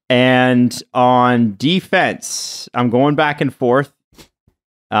good pick. And on defense, I'm going back and forth.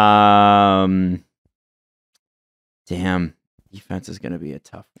 Damn. Defense is going to be a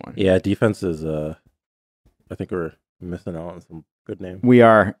tough one. Yeah, defense is. I think we're missing out on some good names. We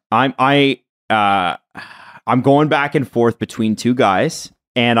are. I'm going back and forth between 2 guys,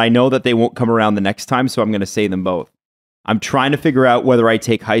 and I know that they won't come around the next time, so I'm going to say them both. I'm trying to figure out whether I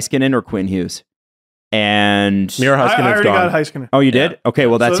take Heiskanen or Quinn Hughes. And Miro I Heiskanen's already gone. got Heiskanen. oh, you did? Okay,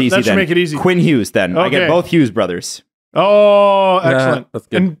 well that's So easy that should then. make it easy. Quinn Hughes then. I get Okay. both Hughes brothers. Oh, excellent. that's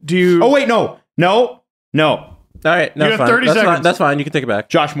good. And do you? Oh wait, no. All right, no, You have fine. 30 that's seconds. Fine. That's fine. You can take it back.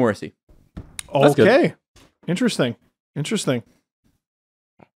 Josh Morrissey. That's good. Okay. Interesting.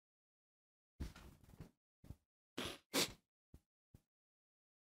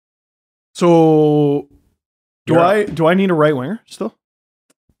 So, do I need a right winger still?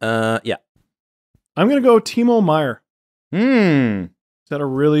 Yeah. I'm gonna go Timo Meyer. Hmm. He's had a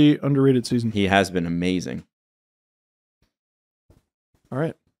really underrated season. He has been amazing. All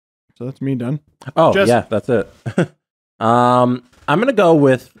right. So that's me done. Oh, Jesse. yeah, that's it. I'm gonna go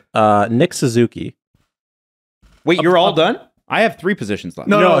with Nick Suzuki. Wait, you're all done? I have 3 positions left.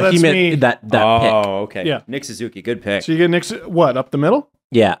 No, that's he meant me. that pick. Oh, okay. Yeah. Nick Suzuki, good pick. So you get Nick's what up the middle?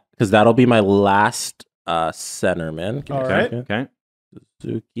 Yeah, because that'll be my last center, man. Give me All a right. second. Okay.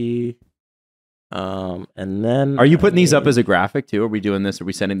 Suzuki. And then Are you putting these up as a graphic too? Are we doing this? Are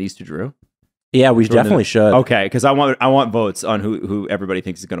we sending these to Drew? Yeah, we definitely should. Okay, because I want votes on who everybody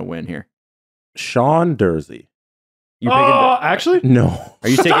thinks is going to win here. Sean Dursey. You Actually, No. Are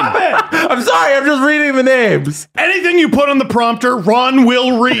you taking? stop it! I'm sorry. I'm just reading the names. Anything you put on the prompter, Ron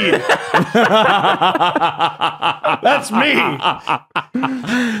will read. That's me.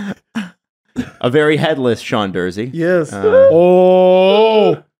 A very headless Sean Dursey. Yes.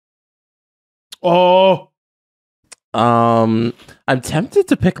 I'm tempted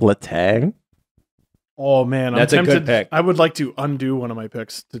to pick Letang. Oh man, That's a I'm good tempted. pick. I would like to undo one of my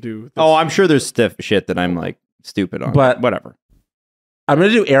picks to do this. Oh, I'm sure there's stiff shit that I'm like stupid on. But- whatever. I'm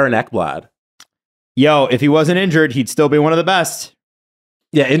gonna do Aaron Ekblad. Yo, if he wasn't injured, he'd still be one of the best.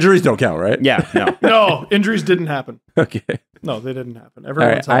 Yeah, injuries don't count, right? Yeah, no. No, injuries didn't happen. Okay. No, they didn't happen. All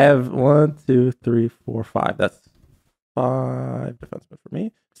Everyone's right. I healthy. have 1, 2, 3, 4, 5. That's 5 defensemen for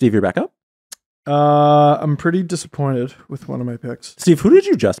me. Steve, you're back up. I'm pretty disappointed with one of my picks. Steve, who did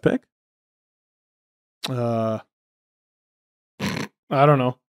you just pick? I don't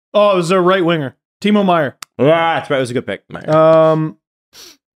know. Oh, it was a right winger, Timo Meyer. That's right. It was a good pick.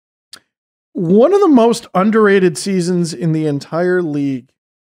 One of the most underrated seasons in the entire league.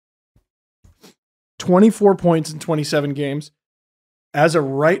 24 points in 27 games as a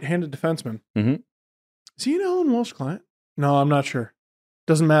right-handed defenseman. Mm-hmm. Is he an Alan Walsh client? No, I'm not sure.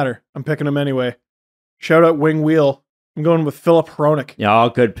 Doesn't matter. I'm picking him anyway. Shout out Wing Wheel. I'm going with Philip Hronik. Yeah,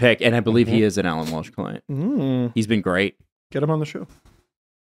 good pick. And I believe he is an Alan Walsh client. He's been great. Get him on the show.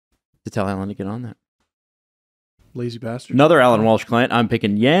 To tell Alan to get on that. Lazy bastard. Another Alan Walsh client. I'm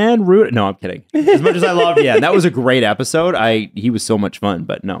picking Jan Root. No, I'm kidding. As much as I loved Jan, that was a great episode. He was so much fun,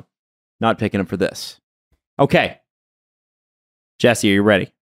 but no, not picking him for this. Okay. Jesse, are you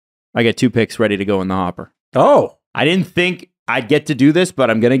ready? I got 2 picks ready to go in the hopper. Oh. I didn't think I'd get to do this, but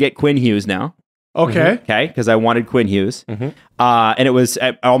I'm going to get Quinn Hughes now. Okay. Okay, because I wanted Quinn Hughes. And it was,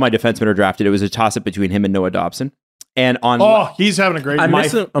 all my defensemen are drafted. It was a toss-up between him and Noah Dobson. And on... Oh, he's having a great I'm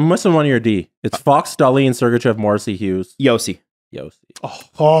year. missing one of your D. It's Fox, Stully, and Sergachev, Morrissey, Hughes. Yossi.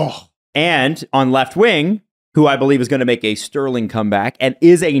 Oh. And on left wing, who I believe is going to make a sterling comeback and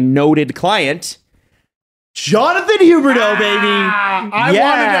is a noted client, Jonathan Huberdeau, baby. I wanted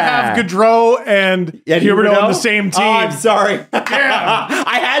to have Gaudreau and Huberdeau on the same team. Oh, I'm sorry. Damn.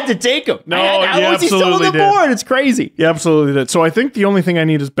 I had to take him. No, how you was he still on the absolutely did. board? It's crazy. You absolutely did. So I think the only thing I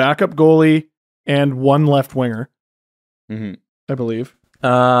need is backup goalie and one left winger, I believe.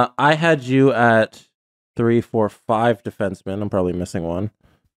 I had you at 3, 4, 5 defensemen. I'm probably missing one.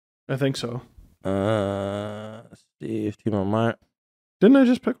 I think so. Steve, Timo Meyer. Didn't I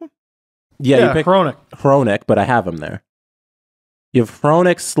just pick one? Yeah, you picked Hronik, but I have him there. You have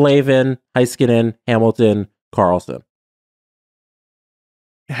Hronik, Slavin, Heiskanen, Hamilton, Carlson.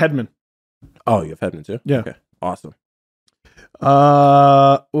 Hedman. Oh, you have Hedman too? Yeah. Okay, awesome.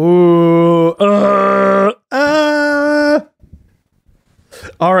 All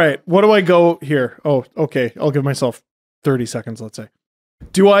right. What do I go here? Oh, okay. I'll give myself 30 seconds, let's say.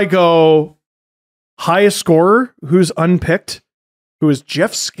 Do I go highest scorer who's unpicked, who is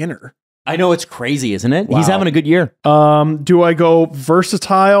Jeff Skinner? I know, it's crazy, isn't it? Wow. He's having a good year. Do I go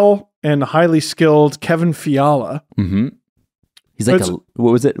versatile and highly skilled Kevin Fiala? He's like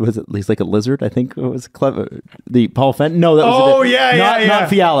what was it? He's like a lizard, I think. It was clever. The Paul Fenton? No, that was not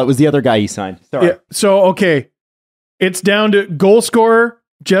Fiala. It was the other guy he signed. Sorry. Yeah. So, okay. It's down to goal scorer,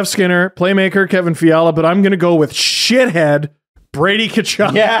 Jeff Skinner, playmaker, Kevin Fiala, but I'm going to go with shithead, Brady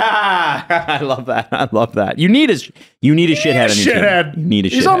Tkachuk. Yeah, I love that. I love that. You need a shithead on your shithead. team. You need a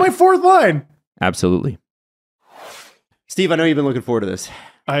shithead. He's on my fourth line. Absolutely. Steve, I know you've been looking forward to this.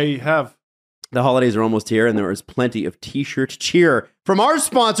 I have. The holidays are almost here, and there is plenty of t-shirt cheer from our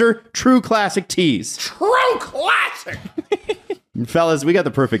sponsor, True Classic Tees. True Classic. Fellas, we got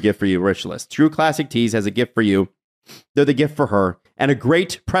the perfect gift for you, wish list. True Classic Tees has a gift for you. They're the gift for her, and a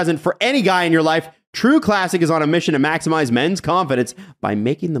great present for any guy in your life. True Classic is on a mission to maximize men's confidence by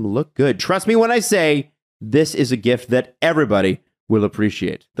making them look good. Trust me when I say this is a gift that everybody will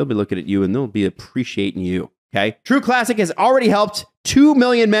appreciate. They'll be looking at you, and they'll be appreciating you. Okay. True Classic has already helped 2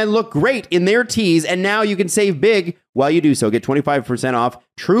 million men look great in their tees, and now you can save big while you do so. Get 25% off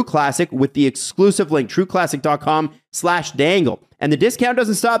True Classic with the exclusive link, trueclassic.com/dangle. And the discount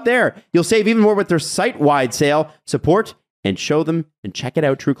doesn't stop there. You'll save even more with their site-wide sale. Support and show them and check it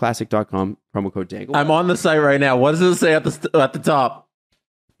out, trueclassic.com, promo code dangle. I'm on the site right now. What does it say at the top?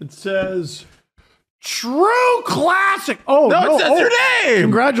 It says True Classic. Oh, no, it says your name.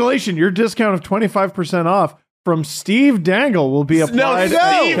 Congratulations. Your discount of 25% off from Steve Dangle will be applied.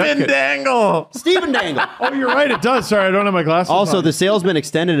 Steven Dangle. Stephen Dangle. Oh, you're right. It does. Sorry, I don't have my glasses Also, on. the sale's been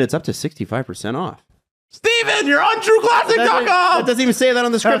extended. It's up to 65% off. Steven, you're on trueclassic.com. That doesn't even say that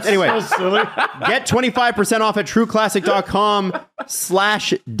on the script. That's Anyway, so silly. get 25% off at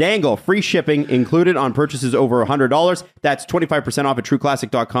trueclassic.com/dangle. Free shipping included on purchases over $100. That's 25% off at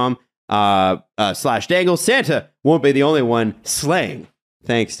trueclassic.com/dangle. Santa won't be the only one slaying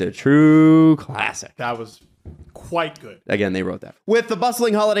thanks to True Classic. That was quite good. Again, they wrote that. With the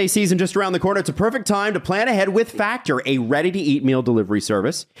bustling holiday season just around the corner, it's a perfect time to plan ahead with Factor, a ready-to-eat meal delivery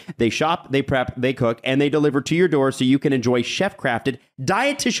service. They shop, they prep, they cook, and they deliver to your door so you can enjoy chef-crafted,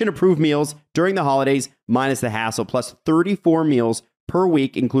 dietitian-approved meals during the holidays, minus the hassle, plus 34 meals per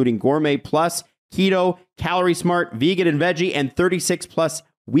week, including gourmet plus, keto, calorie smart, vegan and veggie, and 36 plus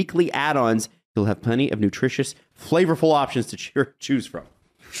weekly add-ons. You'll have plenty of nutritious, flavorful options to choose from.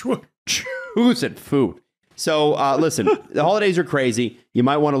 Choosing food. So listen, the holidays are crazy. You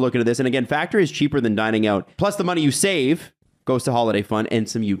might want to look into this. And again, Factor is cheaper than dining out. Plus the money you save goes to holiday fun and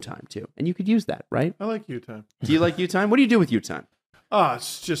some you time too. And you could use that, right? I like U-Time. Do you like you time? What do you do with you time?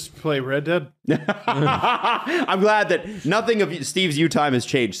 It's just play Red Dead. I'm glad that nothing of Steve's U-Time has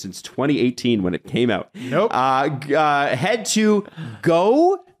changed since 2018 when it came out. Nope. Head to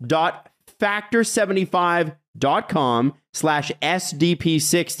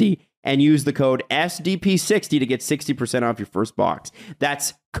go.factor75.com/SDP60 and use the code SDP60 to get 60% off your first box.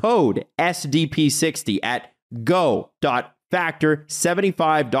 That's code SDP60 at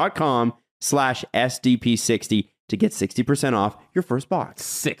go.factor75.com/SDP60 to get 60% off your first box.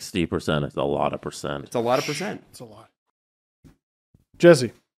 60% is a lot of percent. It's a lot of percent. It's a lot.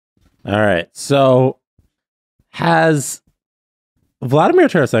 Jesse. All right. So has Vladimir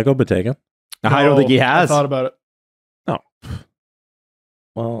Tarasenko been taken? I don't think he has. I thought about it. Oh.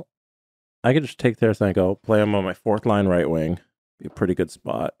 Well, I could just take Tarasenko, play him on my fourth line right wing. Be a pretty good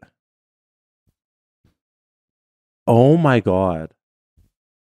spot. Oh my God.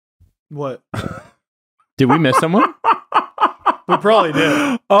 What? Did we miss someone? We probably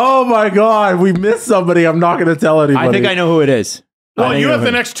did. Oh my God. We missed somebody. I'm not going to tell anybody. I think I know who it is. Well, you have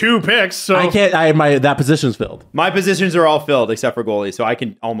the next two picks, so I can't. That position's filled. My positions are all filled except for goalie, so I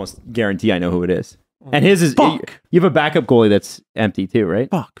can almost guarantee I know who it is. And his is Fuck. You have a backup goalie that's empty too, right?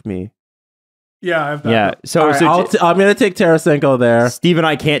 Fuck me. Yeah, I have that. Yeah. So, All right, so I'm going to take Tarasenko there. Steve and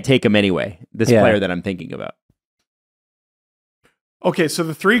I can't take him anyway. This Yeah. player that I'm thinking about. Okay, so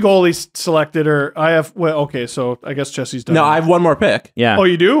the three goalies selected are I have. Well, okay, so I guess Jesse's done. No, I have one more pick. Yeah. Oh,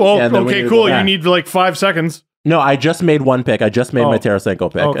 you do? Oh, Yeah, then we okay, need to cool. go You back. need like 5 seconds. No, I just made one pick. I just made my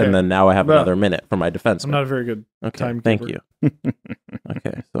Tarasenko pick, Okay. and then now I have Well, another minute for my defense. I'm not a very good Okay, time. thank you.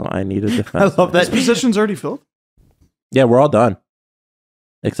 Okay, so I need a defense. I love This that. position's already filled. Yeah, we're all done,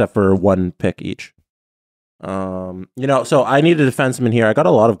 except for one pick each. So I need a defenseman here. I got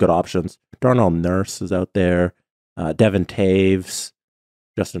a lot of good options. Darnell Nurse is out there. Devin Taves,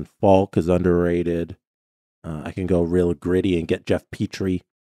 Justin Falk is underrated. I can go real gritty and get Jeff Petrie.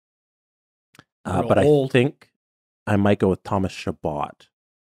 But I think I might go with Thomas Chabot.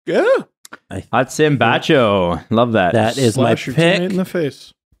 Yeah. Hudson Bacho. Love that. That is my Slash your teammate pick. in the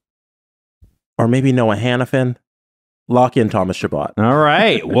face. Or maybe Noah Hannafin. Lock in Thomas Chabot. All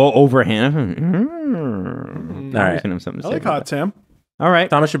right. Well, over Hannah. All right. Have something to I say like about Hot Sam. that. All right.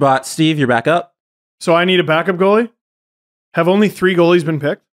 Thomas Chabot. Steve, you're back up. So I need a backup goalie. Have only 3 goalies been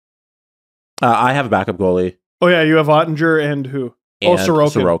picked? I have a backup goalie. Oh yeah, you have Ottinger and who? And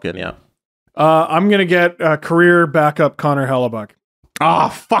Sorokin. Sorokin, yeah. I'm gonna get career backup Connor Hellebuck.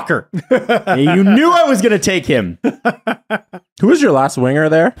 Oh, fucker. You knew I was going to take him. Who was your last winger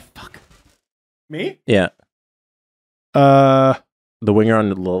there? Me? Yeah. The The winger on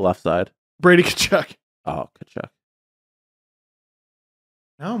the left side. Brady Tkachuk. Oh, Kachuk.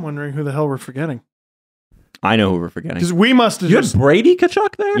 Now I'm wondering who the hell we're forgetting. I know who we're forgetting. Because we must have You just. had Brady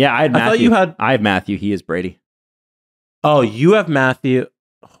Kachuk there? Yeah, I had Matthew. thought you had. I have Matthew. He is Brady. Oh, you have Matthew.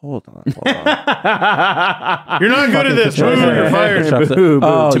 Hold on. You're not good at this. Boo, you're fired. Boo, boo.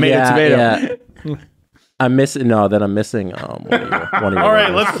 Oh, Tomato, yeah, tomato. yeah. I'm missing. No, then I'm missing one of your All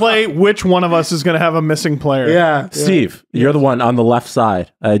right, wingers. let's play which one of us is going to have a missing player. Yeah. Steve, you're the one on the left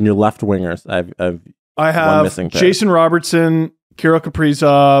side, and your left wingers. I've I one have missing player. Jason Robertson, Kirill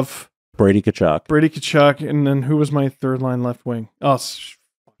Kaprizov, Brady Kachuk. Brady Tkachuk, and then who was my third line left wing? Oh,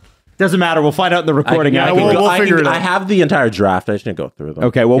 Doesn't matter. We'll find out in the recording. Yeah, I we'll- can go- we'll figure it out. I have the entire draft. I just didn't go through them.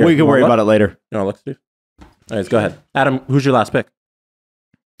 Okay, well, Here, we can you worry wanna about it later. You want to look, Steve? All right, let's go ahead. Adam, who's your last pick?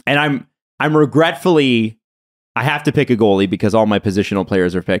 And I'm regretfully, I have to pick a goalie because all my positional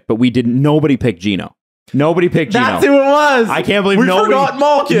players are picked, but nobody picked Gino. Nobody picked Gino. That's who it was. I can't believe we nobody forgot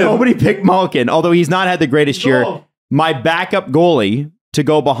Malkin. Nobody picked Malkin, although he's not had the greatest year. My backup goalie to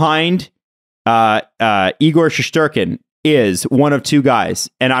go behind Igor Shesterkin is one of 2 guys,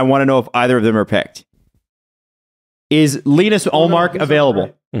 and I want to know if either of them are picked. Is Linus Ullmark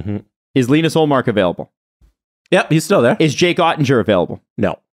available? Mm-hmm. Is Linus Ullmark available? Yep, he's still there. Is Jake Ottinger available?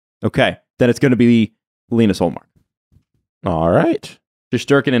 No. Okay, then it's going to be Linus Ullmark. All right.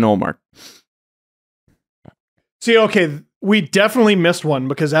 Shesterkin and Ullmark. see, okay, we definitely missed one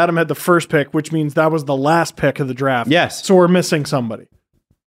because Adam had the first pick, which means that was the last pick of the draft. Yes. So we're missing somebody.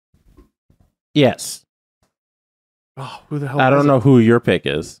 Yes. Oh, who the hell? I was don't it? know who your pick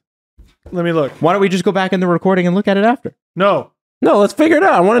is. Let me look. Why don't we just go back in the recording and look at it after? No. No, let's figure it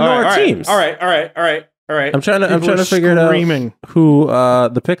out. I want to know our teams. All right. I'm trying People to are figure it out screaming. who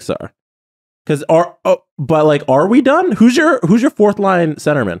the picks are. Because are we done? Who's your fourth line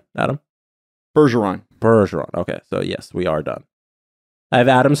centerman, Adam? Bergeron. Bergeron. Okay, so yes, we are done. I have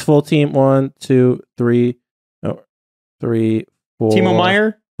Adam's full team. 1, 2, 3, 3, 4. Timo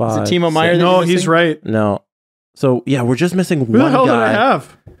Meyer? Is it Timo Meyer? No, he's right. No. So yeah, we're just missing Who the one hell guy. did I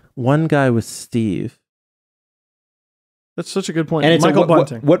have? One guy was Steve. That's such a good point. And it's Michael what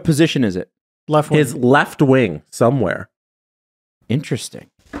Bunting. what position is it? Left wing. His left wing somewhere. Interesting.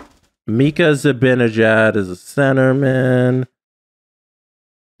 Mika Zibanejad is a centerman.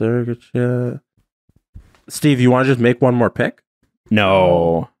 Sergachev. Steve, you want to just make one more pick?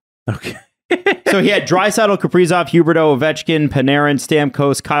 No. Okay. So he had Draisaitl, Kaprizov, Huberdeau, Ovechkin, Panarin,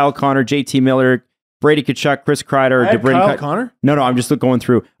 Stamkos, Kyle Connor, JT Miller, Brady Tkachuk, Chris Kreider, I had DeBrincat. Kyle Connor? No, I'm just going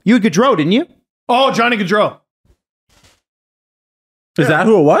through. You had Gaudreau, didn't you? Oh, Johnny Gaudreau. Is that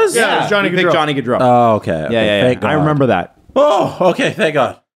who it was? Yeah, it was Johnny you picked Gaudreau. Johnny Gaudreau. Oh, okay. yeah. Thank God. I remember that. Oh, okay. Thank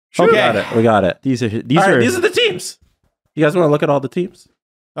God. Okay. We got it. These are All right, these are the teams. You guys want to look at all the teams?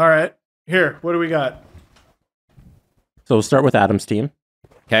 All right. Here, what do we got? So we'll start with Adam's team.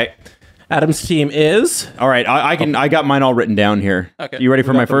 okay. Adam's team is. All right, I got mine all written down here. Okay. You ready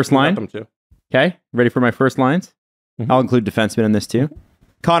for my first line? Them too. Okay, ready for my first lines? I'll include defensemen in this too.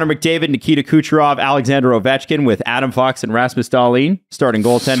 Connor McDavid, Nikita Kucherov, Alexander Ovechkin with Adam Fox and Rasmus Dahlin. Starting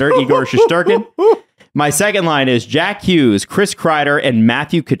goaltender, Igor Shesterkin. My second line is Jack Hughes, Chris Kreider, and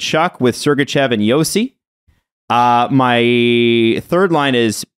Matthew Tkachuk with Sergachev and Yossi. My third line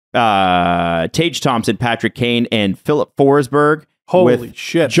is Tage Thompson, Patrick Kane, and Philip Forsberg. Holy with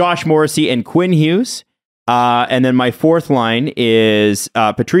shit. Josh Morrissey and Quinn Hughes. And then my fourth line is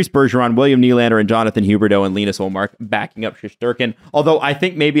Patrice Bergeron, William Nylander, and Jonathan Huberdeau and Linus Ullmark backing up Shesterkin. Although I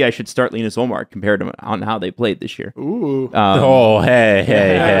think maybe I should start Linus Ullmark compared to on how they played this year. Ooh.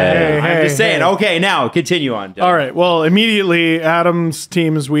 Hey. I'm just saying. Okay, now continue on. Dylan. All right. Well, immediately Adam's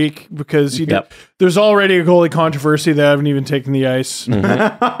team is weak because Yep. there's already a goalie controversy. They haven't even taken the ice. I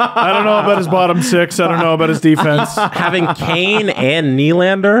don't know about his bottom six. I don't know about his defense. Having Kane and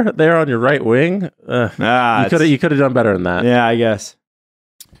Nylander there on your right wing, you could have done better than that. Yeah, I guess.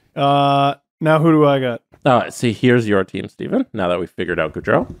 Now who do I got? See, here's your team, Steven, now that we figured out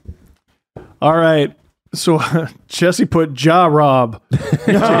Gaudreau. All right. So Jesse put Rob.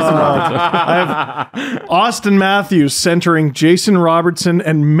 Jason Robertson. I have Austin Matthews centering Jason Robertson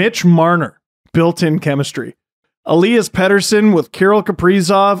and Mitch Marner. Built-in chemistry. Elias Pettersson with Kirill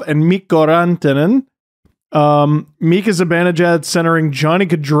Kaprizov and Mikko Rantanen. Mika Zibanejad centering Johnny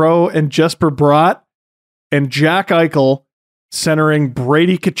Gaudreau and Jesper Bratt. And Jack Eichel centering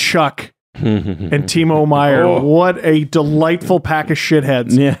Brady Tkachuk and Timo Meyer. What a delightful pack of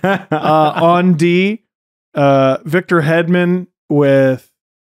shitheads. Yeah. On D, Victor Hedman with...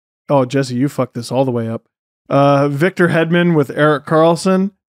 Oh, Jesse, you fucked this all the way up. Victor Hedman with Erik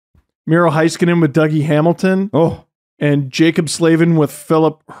Karlsson. Miro Heiskanen with Dougie Hamilton. And Jacob Slavin with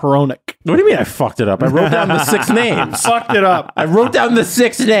Philip Hronik. What do you mean I fucked it up? I wrote down the 6 names. Fucked it up. I wrote down the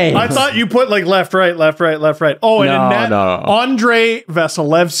 6 names. I thought you put like left, right. Oh, and in net, Andrei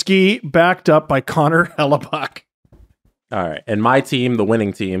Vasilevsky backed up by Connor Hellebuck. All right. And my team, the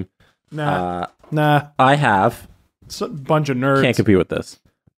winning team, Nah. I have... It's a bunch of nerds. Can't compete with this.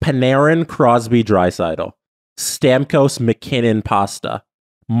 Panarin, Crosby, Draisaitl. Stamkos, McKinnon, Pasta.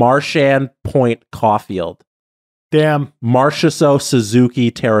 Marchand, Point, Caulfield. Damn. Marchessault,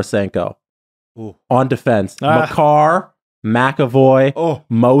 Suzuki, Tarasenko. On defense, Makar, McAvoy,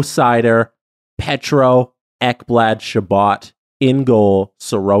 Mo Seider, Petro, Ekblad, Shabbat. In goal,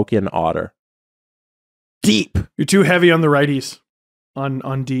 Sorokin, Otter. Deep. You're too heavy on the righties.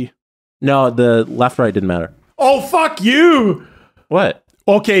 On D. No, the left-right didn't matter. Oh, fuck you. What?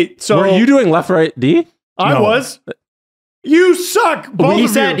 Okay, so... Were you doing left-right D? I was. You suck. Both He of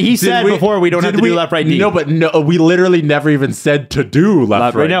said you. he said before we don't have to do left, right, D. No, but no, we literally never even said to do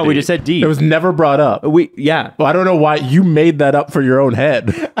left, right. No, D. we just said D. It was never brought up. Well, I don't know why you made that up for your own head.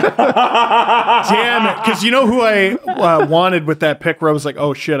 Damn it. Because you know who I wanted with that pick where I was like,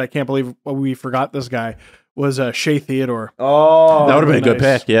 oh shit, I can't believe we forgot this guy, was Shea Theodore. Oh, that would have been a good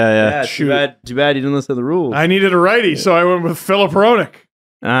pick. Yeah. Too bad you didn't listen to the rules. I needed a righty, so I went with Philip Hronik.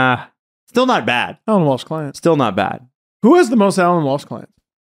 Still not bad. Alan Walsh clients. Still not bad. Who has the most Alan Walsh clients?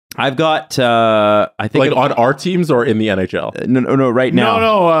 I've got, I think... Like on our teams or in the NHL? No, right now.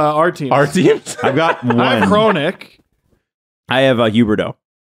 No, our teams. Our teams? I've got one. I have Hronik. I have Huberdeau.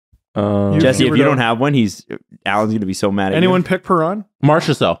 Jesse, if you Huberdeau. don't have one, Alan's going to be so mad at Anyone you. pick Perron?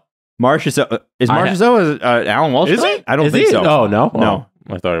 Marchessault. Is Marchessault Alan Walsh? Is he? I don't think so. Oh, no? No.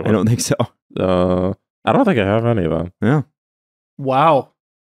 I thought it was. I don't think so. I don't think I have any of them. Yeah. Wow.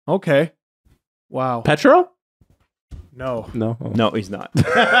 Okay. Wow. Petro? No. No. Oh. No, he's not.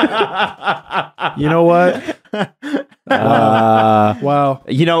 You know what? Wow.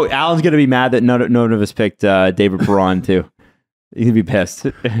 You know, Alan's going to be mad that none of us picked David Perron, too. You'd be pissed.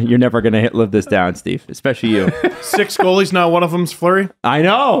 You're never going to live this down, Steve. Especially you. 6 goalies, not one of them's Fleury. I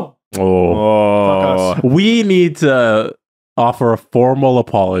know. Oh. Fuck us. We need to offer a formal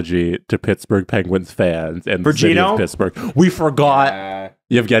apology to Pittsburgh Penguins fans and the city Gino? of Pittsburgh. We forgot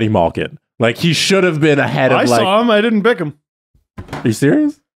Yevgeny Malkin. Like, he should have been ahead of, I saw him. I didn't pick him. Are you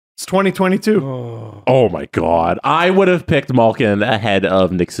serious? It's 2022. Oh my God. I would have picked Malkin ahead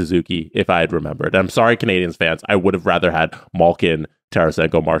of Nick Suzuki if I had remembered. I'm sorry, Canadians fans. I would have rather had Malkin,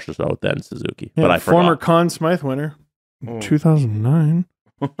 Tarasenko, Marchessault than Suzuki. Yeah, but I former forgot. Conn Smythe winner. 2009.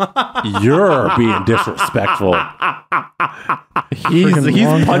 You're being disrespectful. He's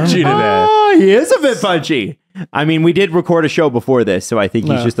long punchy today. Oh, he is a bit punchy. I mean, we did record a show before this, so I think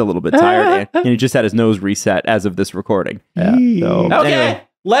he's just a little bit tired. And he just had his nose reset as of this recording. Yeah. So, Okay. anyway.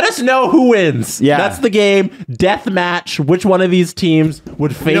 Let us know who wins. Yeah. That's the game. Death match. Which one of these teams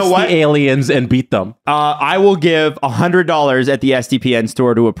would face what? the aliens and beat them? I will give $100 at the SDPN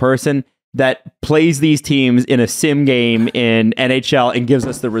store to a person that plays these teams in a sim game in NHL and gives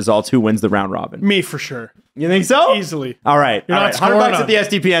us the results who wins the round robin. Me for sure. You think so? Easily. All right. You're All not right. scoring $100 on at the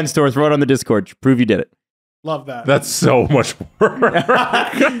SDPN store. Throw it on the Discord. Prove you did it. Love that. That's so much work.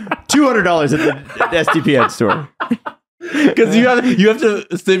 $200 at the SDPN store. Because you have to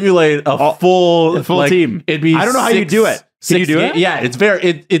simulate a full team. It'd be I don't know how you do it. Can you do it? Yeah, it's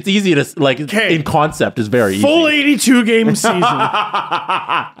very it's easy to like. Okay. In concept, is very Full easy. 82 game season.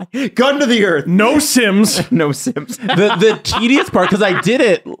 Gun to the earth. No Sims. No Sims. The tedious part, because I did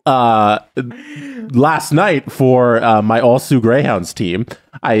it last night for my All Sioux Greyhounds team.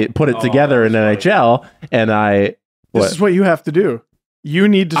 I put it together in NHL, and This is what you have to do. You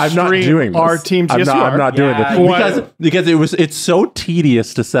need to I'm not stream doing this. our teams. Yes, you I'm are. not doing Yeah, this because it's so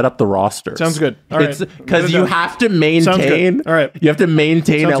tedious to set up the rosters. Sounds good. All right. Because you have to Sounds maintain. good. All right. You have to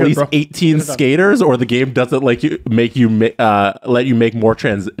maintain Sounds at good, least bro. 18 Get it done. skaters, or the game doesn't let you make more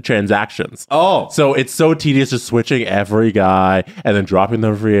transactions. Oh. So it's so tedious just switching every guy and then dropping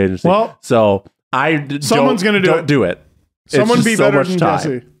them free agency. Well, so someone's gonna do don't it. do it. It's Someone just be so better much than time.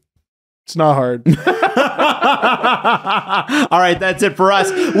 Jesse. It's not hard. All right, that's it for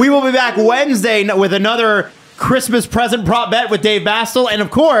us. We will be back Wednesday with another Christmas present prop bet with Dave Bastel, and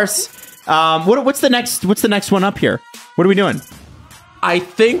of course, what's the next one up here? What are we doing? I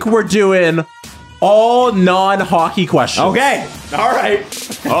think we're doing all non-hockey questions. Okay, all right.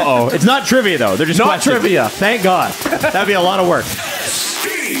 Uh-oh, it's not trivia though. They're just Not questions. trivia. Thank God. That'd be a lot of work.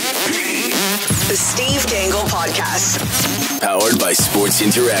 The Steve Dangle Podcast. Powered by Sports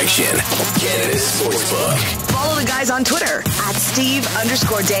Interaction, Canada's Sportsbook. Follow the guys on Twitter at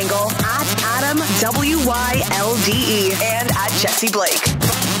Steve_Dangle, at Adam WYLDE, and at Jesse Blake.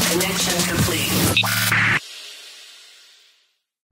 Connection complete.